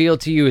feel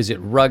to you? Is it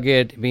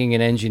rugged? Being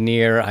an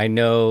engineer, I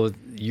know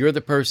you're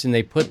the person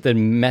they put the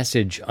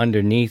message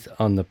underneath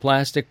on the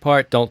plastic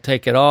part. Don't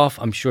take it off.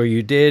 I'm sure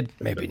you did.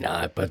 Maybe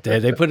not, but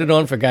they put it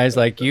on for guys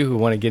like you who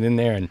want to get in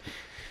there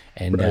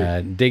and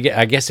right. Dig it.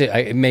 I guess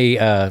it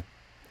may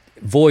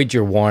void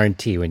your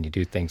warranty when you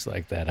do things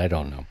like that. I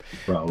don't know.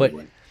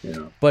 Probably.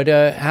 But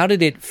how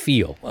did it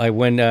feel?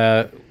 When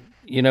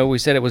we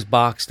said it was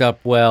boxed up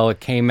well, it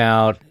came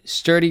out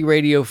sturdy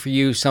radio for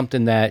you,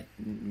 something that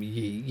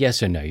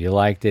yes or no, you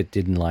liked it,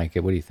 didn't like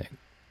it? What do you think?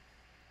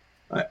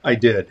 I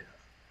did.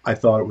 I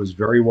thought it was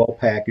very well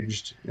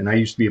packaged, and I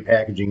used to be a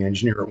packaging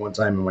engineer at one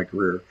time in my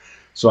career,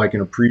 so I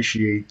can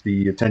appreciate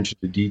the attention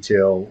to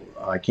detail.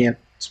 I can't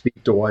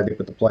speak to why they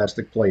put the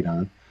plastic plate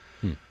on,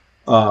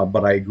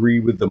 but I agree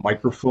with the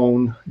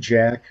microphone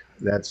jack.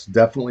 That's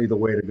definitely the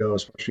way to go,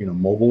 especially in a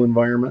mobile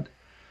environment.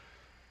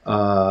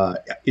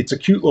 It's a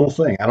cute little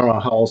thing. I don't know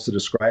how else to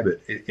describe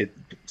it. It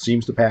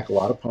seems to pack a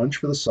lot of punch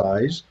for the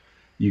size.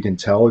 You can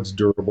tell it's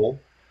durable.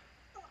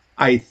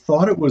 I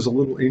thought it was a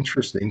little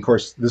interesting. Of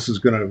course, this is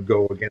going to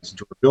go against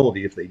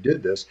durability if they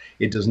did this.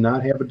 It does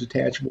not have a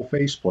detachable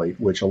faceplate,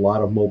 which a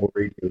lot of mobile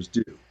radios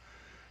do.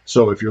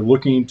 So if you're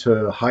looking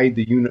to hide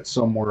the unit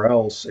somewhere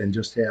else and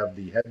just have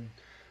the head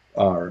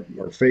or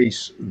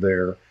face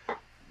there,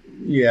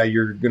 yeah,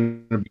 you're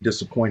going to be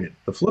disappointed.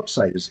 The flip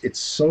side is it's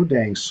so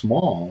dang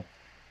small,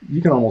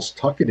 you can almost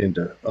tuck it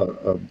into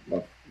a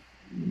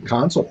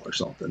console or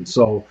something.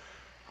 So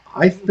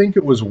I think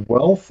it was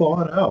well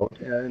thought out,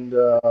 and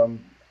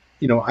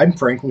I'm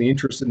frankly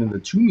interested in the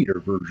 2-meter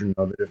version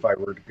of it if I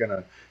were going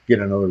to get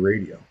another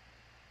radio.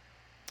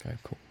 Okay,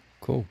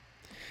 cool.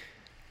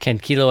 Ken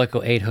Kilo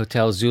Echo 8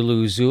 Hotel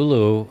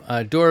Zulu.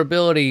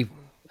 Durability,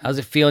 how's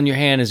it feel in your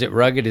hand? Is it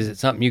rugged? Is it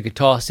something you could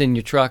toss in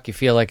your truck? You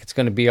feel like it's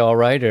going to be all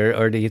right,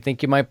 or do you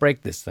think you might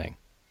break this thing?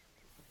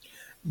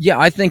 Yeah,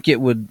 I think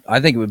it would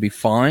be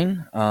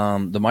fine.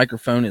 The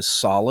microphone is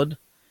solid,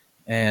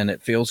 and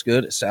it feels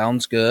good. It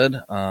sounds good.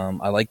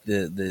 I like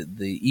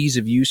the ease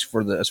of use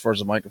as far as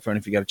the microphone.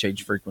 If you got to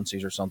change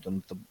frequencies or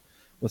something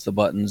with the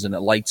buttons, and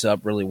it lights up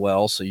really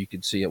well, so you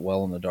could see it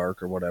well in the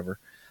dark or whatever.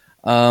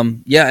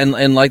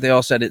 And like they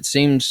all said, it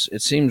seems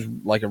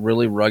like a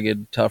really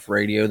rugged, tough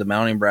radio. The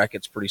mounting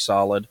bracket's pretty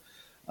solid.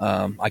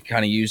 I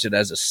kind of use it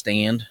as a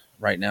stand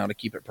right now to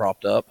keep it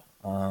propped up.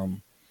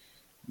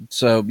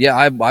 So yeah,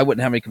 I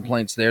wouldn't have any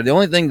complaints there. The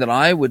only thing that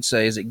I would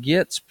say is it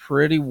gets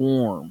pretty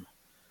warm.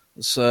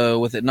 So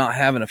with it not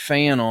having a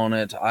fan on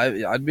it,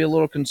 I'd be a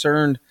little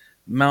concerned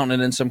mounting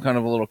it in some kind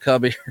of a little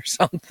cubby or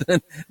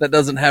something that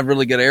doesn't have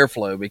really good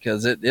airflow,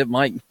 because it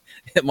might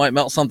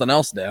melt something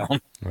else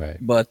down. Right.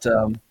 But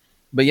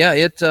yeah,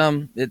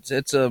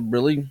 it's a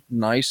really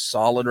nice,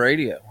 solid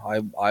radio.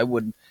 I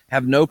would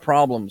have no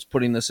problems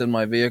putting this in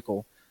my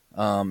vehicle,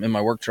 in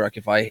my work truck,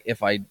 if I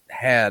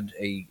had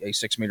a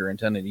 6-meter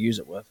antenna to use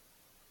it with.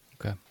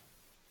 Okay.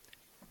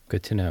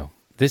 Good to know.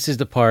 This is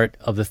the part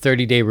of the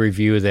 30-day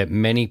review that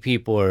many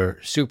people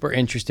are super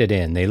interested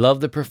in. They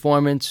love the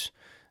performance.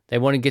 They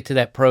want to get to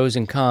that pros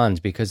and cons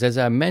because, as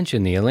I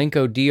mentioned, the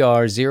Elenco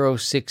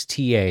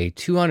DR06TA,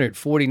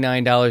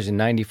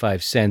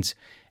 $249.95.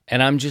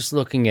 And I'm just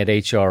looking at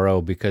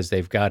HRO because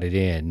they've got it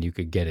in. You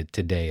could get it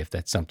today if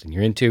that's something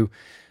you're into.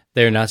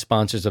 They're not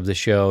sponsors of the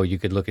show. You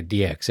could look at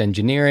DX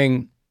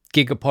Engineering,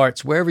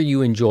 Gigaparts, wherever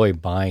you enjoy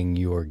buying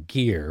your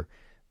gear.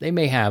 They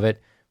may have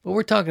it. But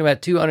we're talking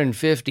about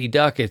 250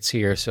 ducats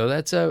here, so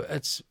that's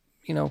and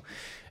I'm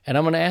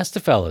going to ask the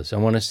fellas. I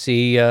want to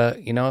see,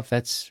 if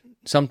that's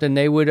something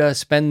they would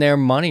spend their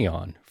money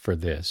on for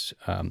this.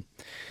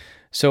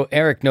 So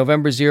Eric,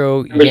 November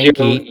 0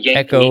 Yankee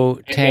Echo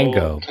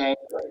Tango.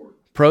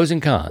 Pros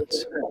and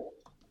cons.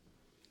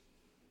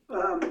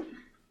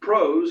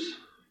 Pros,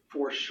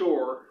 for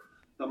sure,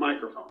 the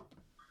microphone.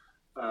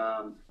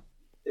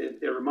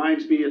 It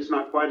reminds me, it's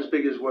not quite as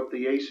big as what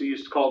the Yaesu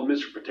used to call the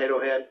Mr.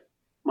 Potato Head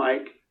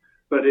mic.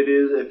 But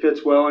it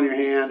fits well in your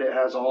hand. It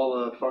has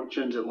all the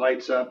functions. It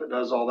lights up. It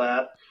does all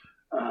that.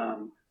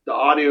 The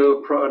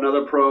audio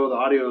another pro. The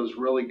audio is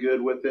really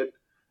good with it.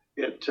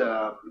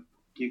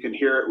 You can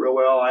hear it real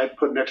well. I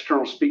put an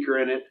external speaker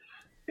in it,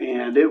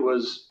 and it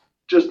was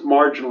just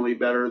marginally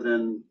better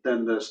than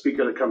the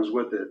speaker that comes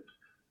with it.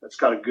 It's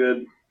got a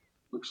good,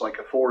 looks like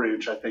a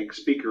 4-inch, I think,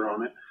 speaker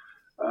on it.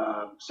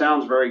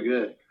 Sounds very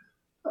good.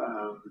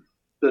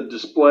 The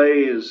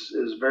display is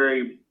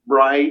very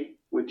bright,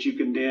 which you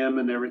can dim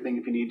and everything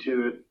if you need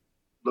to. It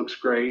looks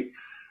great.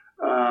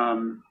 I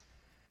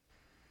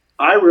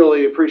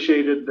really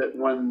appreciated that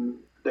when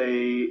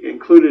they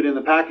included in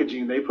the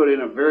packaging, they put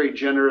in a very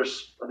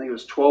generous, I think it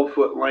was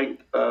 12-foot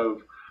length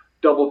of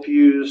double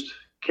fused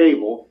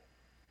cable.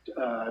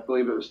 I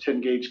believe it was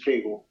 10-gauge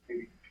cable,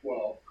 maybe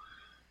 12,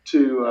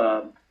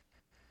 to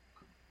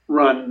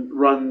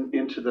run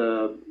into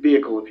the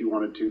vehicle if you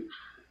wanted to.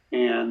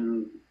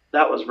 And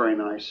that was very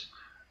nice.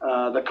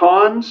 The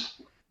cons,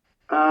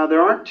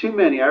 there aren't too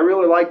many. I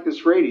really like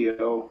this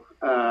radio.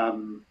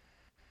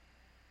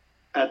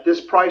 At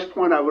this price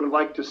point, I would have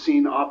liked to have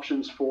seen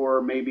options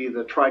for maybe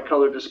the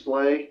tricolor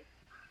display.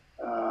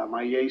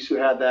 My Yaesu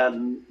had that,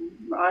 and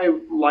I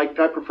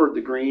preferred the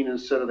green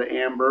instead of the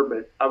amber,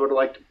 but I would have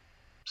liked to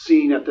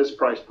seen at this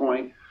price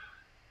point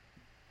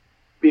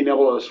being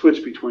able to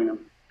switch between them.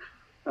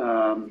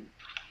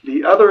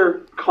 The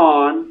other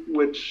con,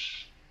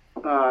 which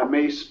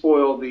may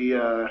spoil the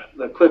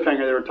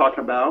cliffhanger they were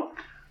talking about,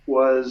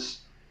 was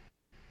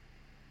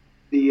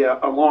the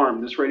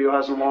alarm. This radio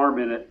has an alarm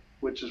in it,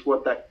 which is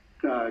what that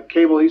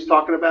cable he's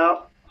talking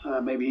about.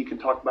 Maybe he can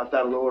talk about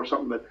that a little or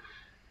something. But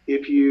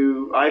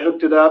I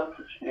hooked it up,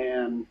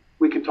 and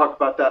we can talk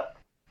about that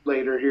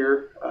later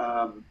here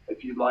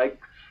if you'd like.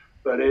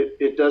 But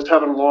it does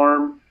have an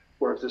alarm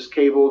where if this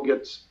cable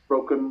gets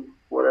broken,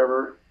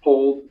 whatever,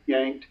 pulled,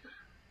 yanked,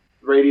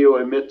 the radio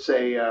emits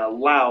a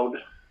loud,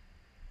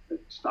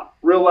 it's not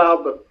real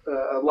loud, but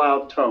a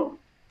loud tone.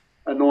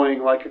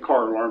 Annoying, like a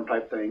car alarm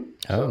type thing.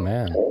 Oh,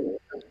 man.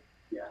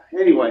 Yeah.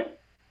 Anyway,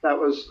 that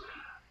was,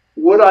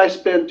 would I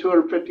spend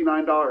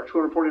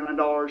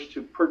 $249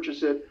 to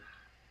purchase it?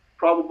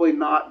 Probably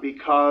not,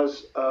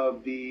 because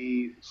of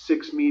the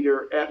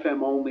 6-meter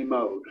FM only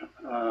mode.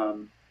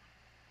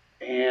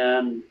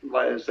 And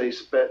as they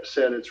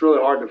said, it's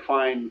really hard to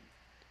find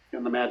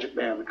in the Magic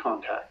Band the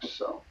contacts.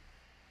 So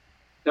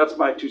that's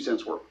my 2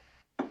 cents worth.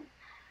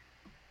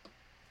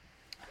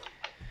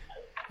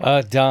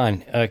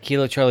 Don,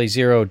 Kilo Charlie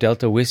 0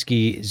 Delta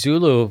Whiskey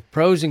Zulu,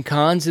 pros and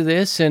cons of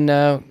this, and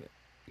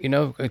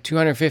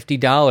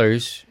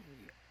 $250.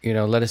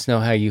 Let us know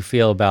how you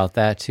feel about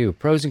that too.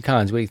 Pros and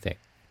cons. What do you think?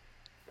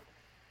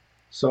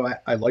 So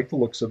I like the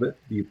looks of it,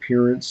 the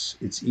appearance.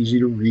 It's easy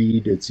to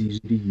read. It's easy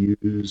to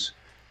use.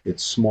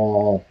 It's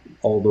small.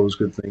 All those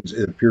good things.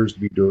 It appears to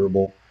be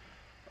durable.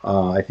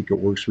 I think it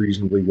works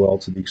reasonably well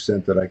to the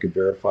extent that I could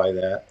verify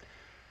that.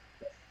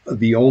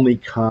 The only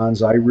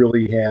cons I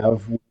really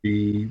have would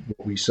be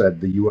what we said.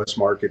 The U.S.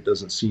 market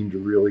doesn't seem to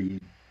really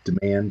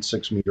demand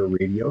 6-meter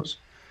radios,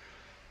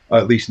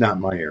 at least not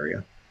in my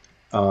area.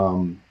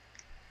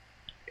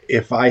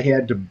 If I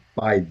had to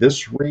buy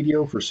this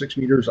radio for 6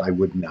 meters, I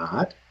would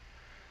not.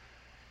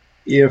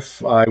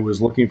 If I was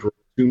looking for a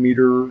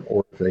 2-meter,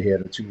 or if they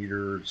had a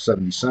 2-meter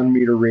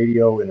 70-centimeter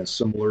radio in a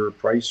similar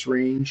price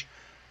range,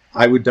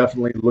 I would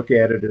definitely look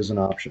at it as an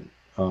option.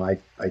 I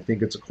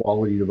think it's a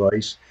quality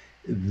device.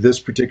 This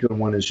particular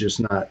one is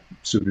just not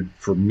suited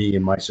for me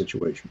in my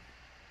situation.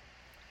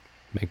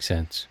 Makes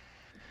sense.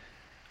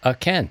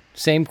 Ken,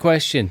 same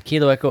question.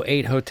 Kilo Echo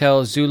 8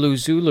 Hotel Zulu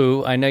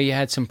Zulu. I know you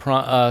had some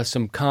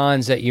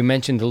cons that you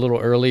mentioned a little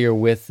earlier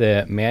with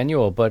the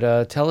manual,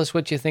 but tell us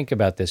what you think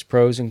about this,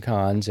 pros and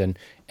cons, and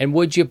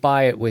would you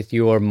buy it with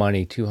your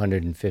money,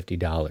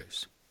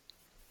 $250?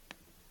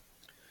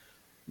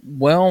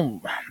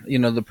 Well,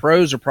 the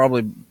pros are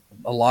probably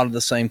a lot of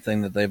the same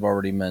thing that they've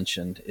already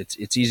mentioned.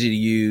 It's easy to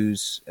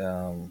use.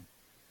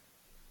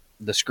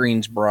 The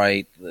screen's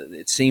bright.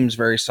 It seems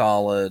very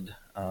solid.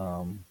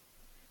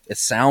 It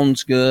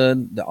sounds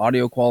good. The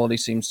audio quality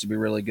seems to be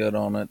really good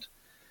on it.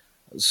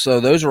 So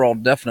those are all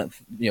definite,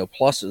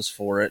 pluses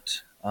for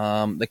it.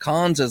 The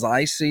cons, as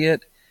I see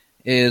it,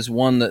 is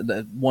one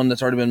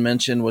that's already been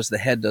mentioned was the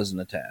head doesn't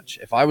attach.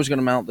 If I was going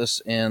to mount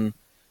this in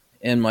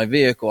my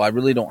vehicle, I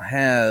really don't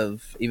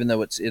have, even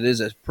though it is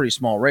a pretty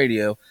small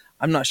radio,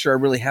 I'm not sure I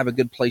really have a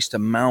good place to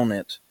mount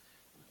it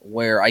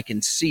where I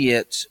can see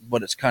it,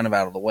 but it's kind of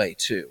out of the way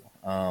too.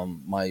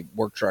 My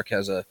work truck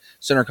has a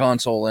center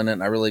console in it,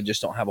 and I really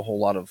just don't have a whole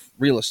lot of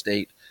real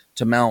estate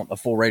to mount a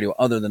full radio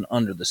other than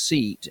under the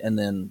seat, and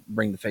then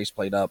bring the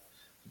faceplate up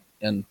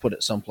and put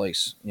it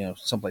someplace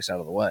out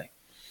of the way.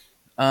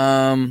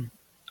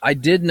 I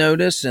did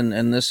notice,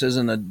 and this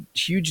isn't a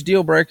huge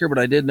deal breaker, but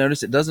I did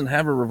notice it doesn't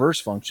have a reverse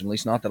function, at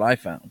least not that I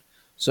found.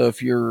 So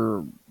if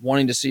you're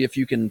wanting to see if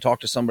you can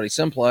talk to somebody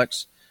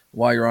simplex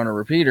while you're on a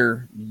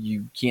repeater,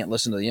 you can't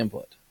listen to the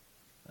input.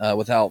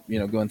 Without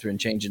going through and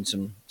changing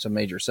some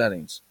major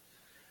settings.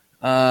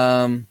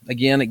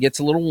 Again, it gets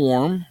a little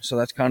warm, so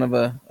that's kind of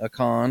a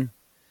con.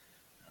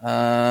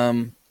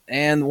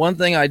 And one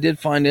thing I did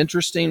find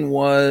interesting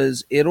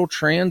was it'll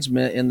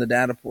transmit in the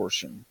data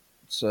portion.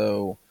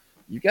 So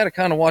you got to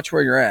kind of watch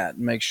where you're at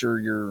and make sure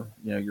you're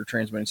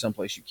transmitting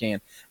someplace you can.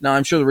 Now,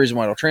 I'm sure the reason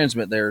why it'll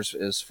transmit there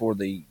is for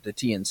the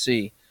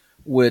TNC,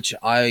 which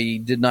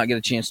I did not get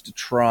a chance to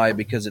try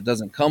because it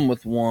doesn't come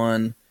with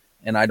one.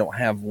 And I don't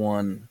have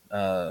one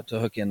to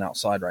hook in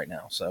outside right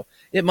now. So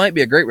it might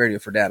be a great radio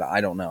for data. I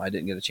don't know. I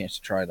didn't get a chance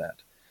to try that.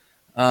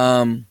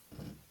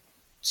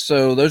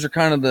 So those are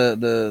kind of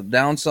the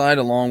downside,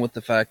 along with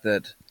the fact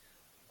that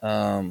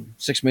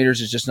 6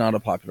 meters is just not a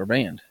popular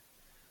band.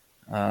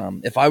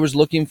 If I was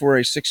looking for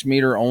a 6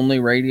 meter only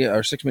radio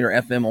or 6 meter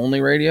FM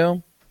only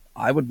radio,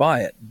 I would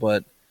buy it.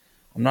 But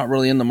I'm not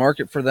really in the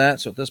market for that.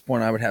 So at this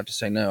point, I would have to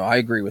say no. I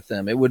agree with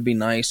them. It would be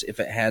nice if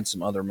it had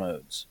some other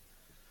modes.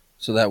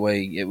 So that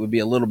way it would be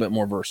a little bit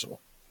more versatile.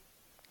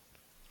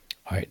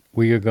 All right.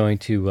 We are going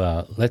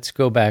to, let's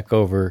go back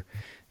over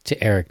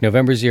to Eric.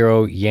 November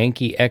 0,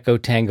 Yankee Echo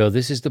Tango.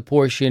 This is the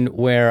portion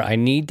where I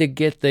need to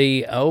get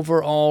the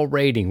overall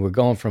rating. We're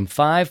going from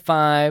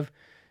 5.5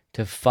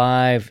 to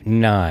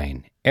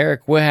 5.9.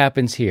 Eric, what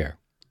happens here?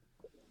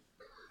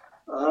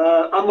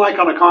 Unlike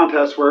on a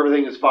contest where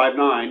everything is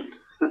 5.9,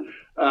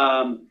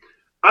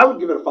 I would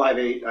give it a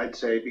 5.8, I'd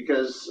say,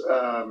 because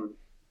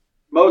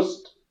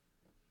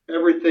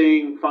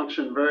everything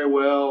functioned very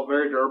well,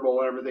 very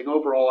durable, everything.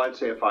 Overall, I'd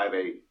say a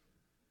 5.8.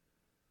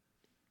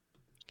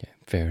 Okay,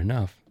 fair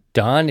enough.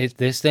 Don,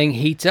 this thing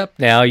heats up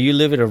now. You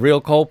live in a real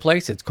cold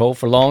place. It's cold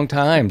for long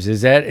times.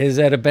 Is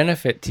that a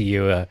benefit to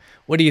you?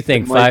 What do you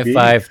think,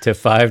 5.5 to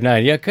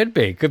 5.9? Yeah, it could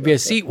be. Could be a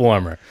seat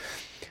warmer.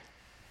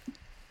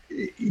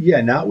 Yeah,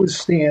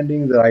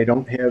 notwithstanding that I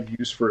don't have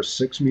use for a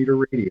 6 meter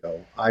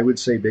radio, I would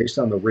say based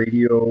on the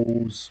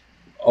radio's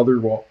other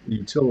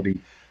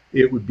utility,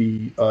 it would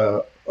be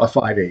a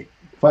 5.8,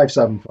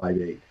 5.7,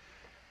 5.8.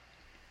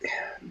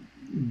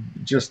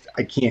 Just,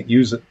 I can't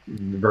use it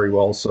very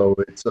well, so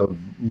it's of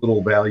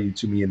little value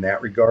to me in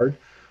that regard.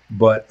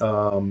 But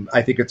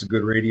I think it's a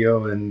good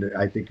radio, and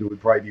I think it would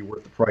probably be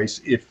worth the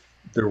price if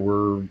there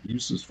were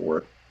uses for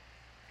it.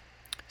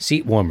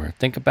 Seat warmer.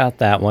 Think about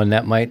that one.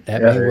 That may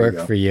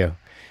work for you.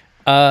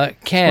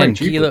 Ken,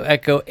 Kilo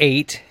Echo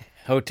 8,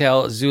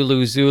 Hotel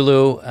Zulu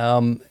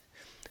Zulu.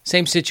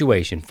 Same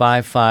situation,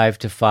 5.5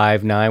 to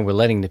 5.9. We're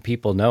letting the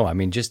people know. I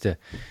mean, just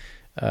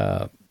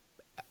the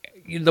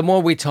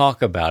more we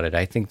talk about it,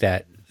 I think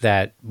that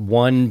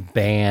one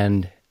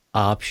band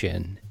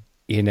option,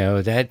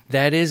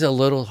 that is a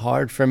little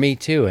hard for me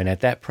too. And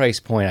at that price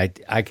point,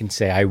 I can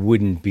say I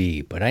wouldn't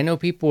be. But I know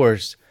people are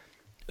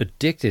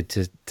addicted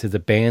to the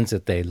bands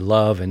that they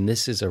love, and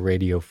this is a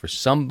radio for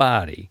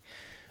somebody.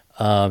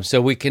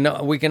 So we can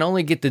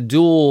only get the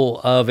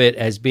dual of it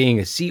as being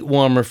a seat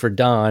warmer for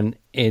Don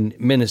in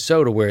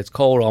Minnesota, where it's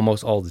cold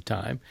almost all the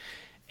time,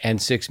 and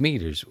 6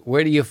 meters.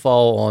 Where do you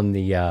fall on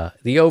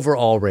the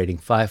overall rating,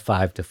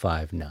 5.5 to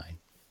 5.9?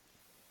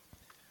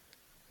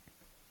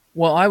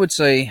 Well, I would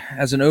say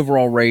as an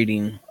overall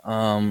rating,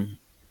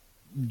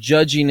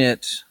 judging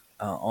it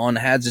on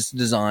how it's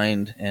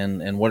designed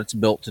and what it's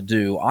built to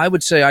do, I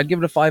would say I'd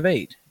give it a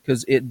 5.8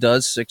 because it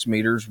does 6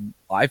 meters,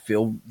 I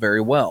feel,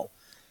 very well.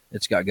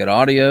 It's got good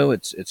audio.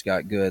 It's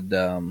got good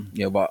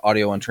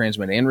audio on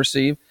transmit and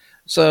receive.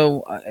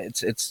 So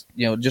it's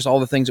just all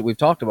the things that we've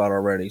talked about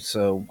already.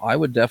 So I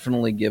would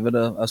definitely give it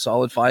a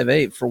solid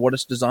 5.8 for what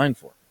it's designed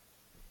for.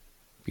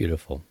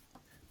 Beautiful.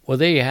 Well,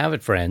 there you have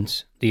it,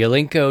 friends. The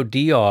Alinco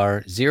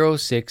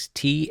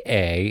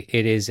DR06TA.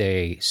 It is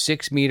a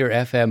 6 meter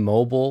FM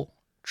mobile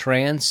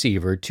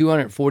transceiver,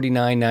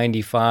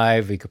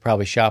 $249.95. You could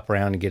probably shop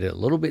around and get it a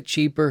little bit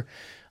cheaper.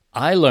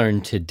 I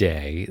learned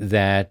today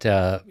that,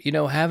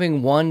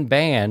 having one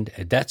band,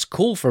 that's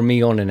cool for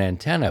me on an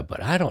antenna,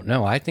 but I don't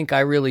know. I think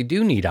I really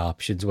do need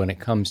options when it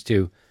comes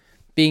to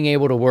being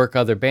able to work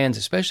other bands,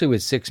 especially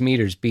with 6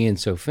 meters being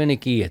so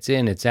finicky. It's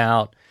in, it's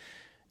out.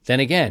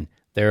 Then again,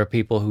 there are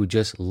people who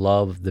just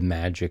love the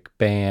Magic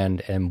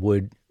Band and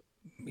would,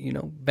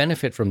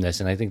 benefit from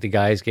this. And I think the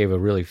guys gave a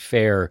really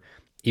fair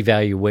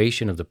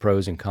evaluation of the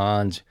pros and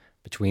cons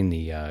between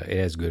it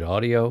has good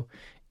audio,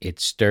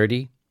 it's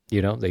sturdy.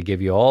 They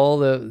give you all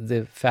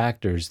the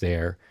factors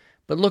there.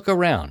 But look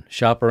around,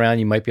 shop around.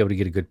 You might be able to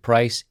get a good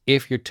price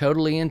if you're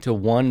totally into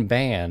one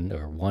band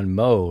or one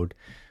mode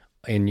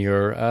in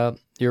your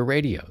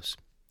radios.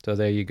 So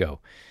there you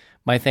go.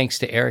 My thanks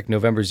to Eric,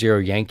 November 0,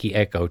 Yankee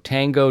Echo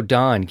Tango,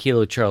 Don,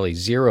 Kilo Charlie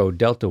 0,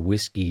 Delta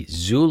Whiskey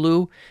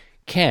Zulu,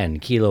 Ken,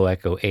 Kilo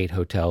Echo 8,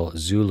 Hotel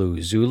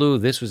Zulu Zulu.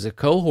 This was a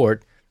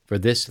cohort for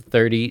this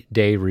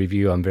 30-day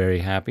review. I'm very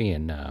happy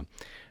and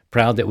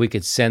proud that we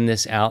could send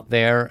this out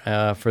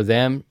there for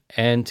them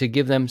and to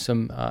give them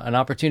an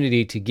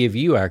opportunity to give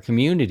you, our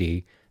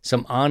community,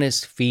 some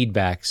honest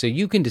feedback so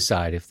you can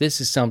decide if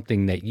this is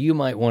something that you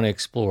might want to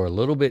explore a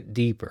little bit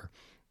deeper.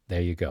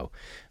 There you go.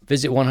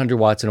 Visit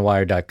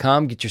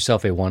 100wattsinawire.com, get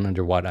yourself a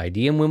 100-watt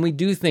ID, and when we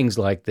do things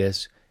like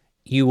this,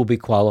 you will be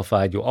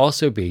qualified. You'll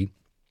also be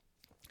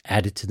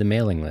added to the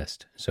mailing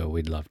list, so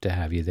we'd love to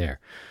have you there.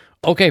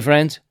 Okay,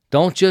 friends,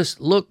 don't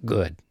just look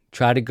good.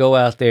 Try to go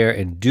out there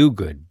and do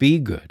good, be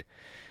good.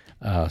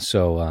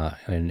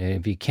 And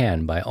if you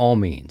can, by all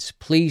means,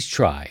 please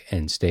try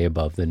and stay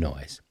above the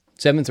noise.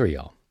 7-3,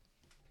 y'all.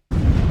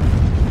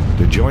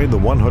 To join the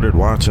 100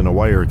 Watts in a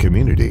Wire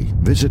community,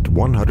 visit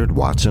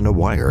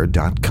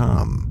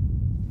 100wattsinawire.com.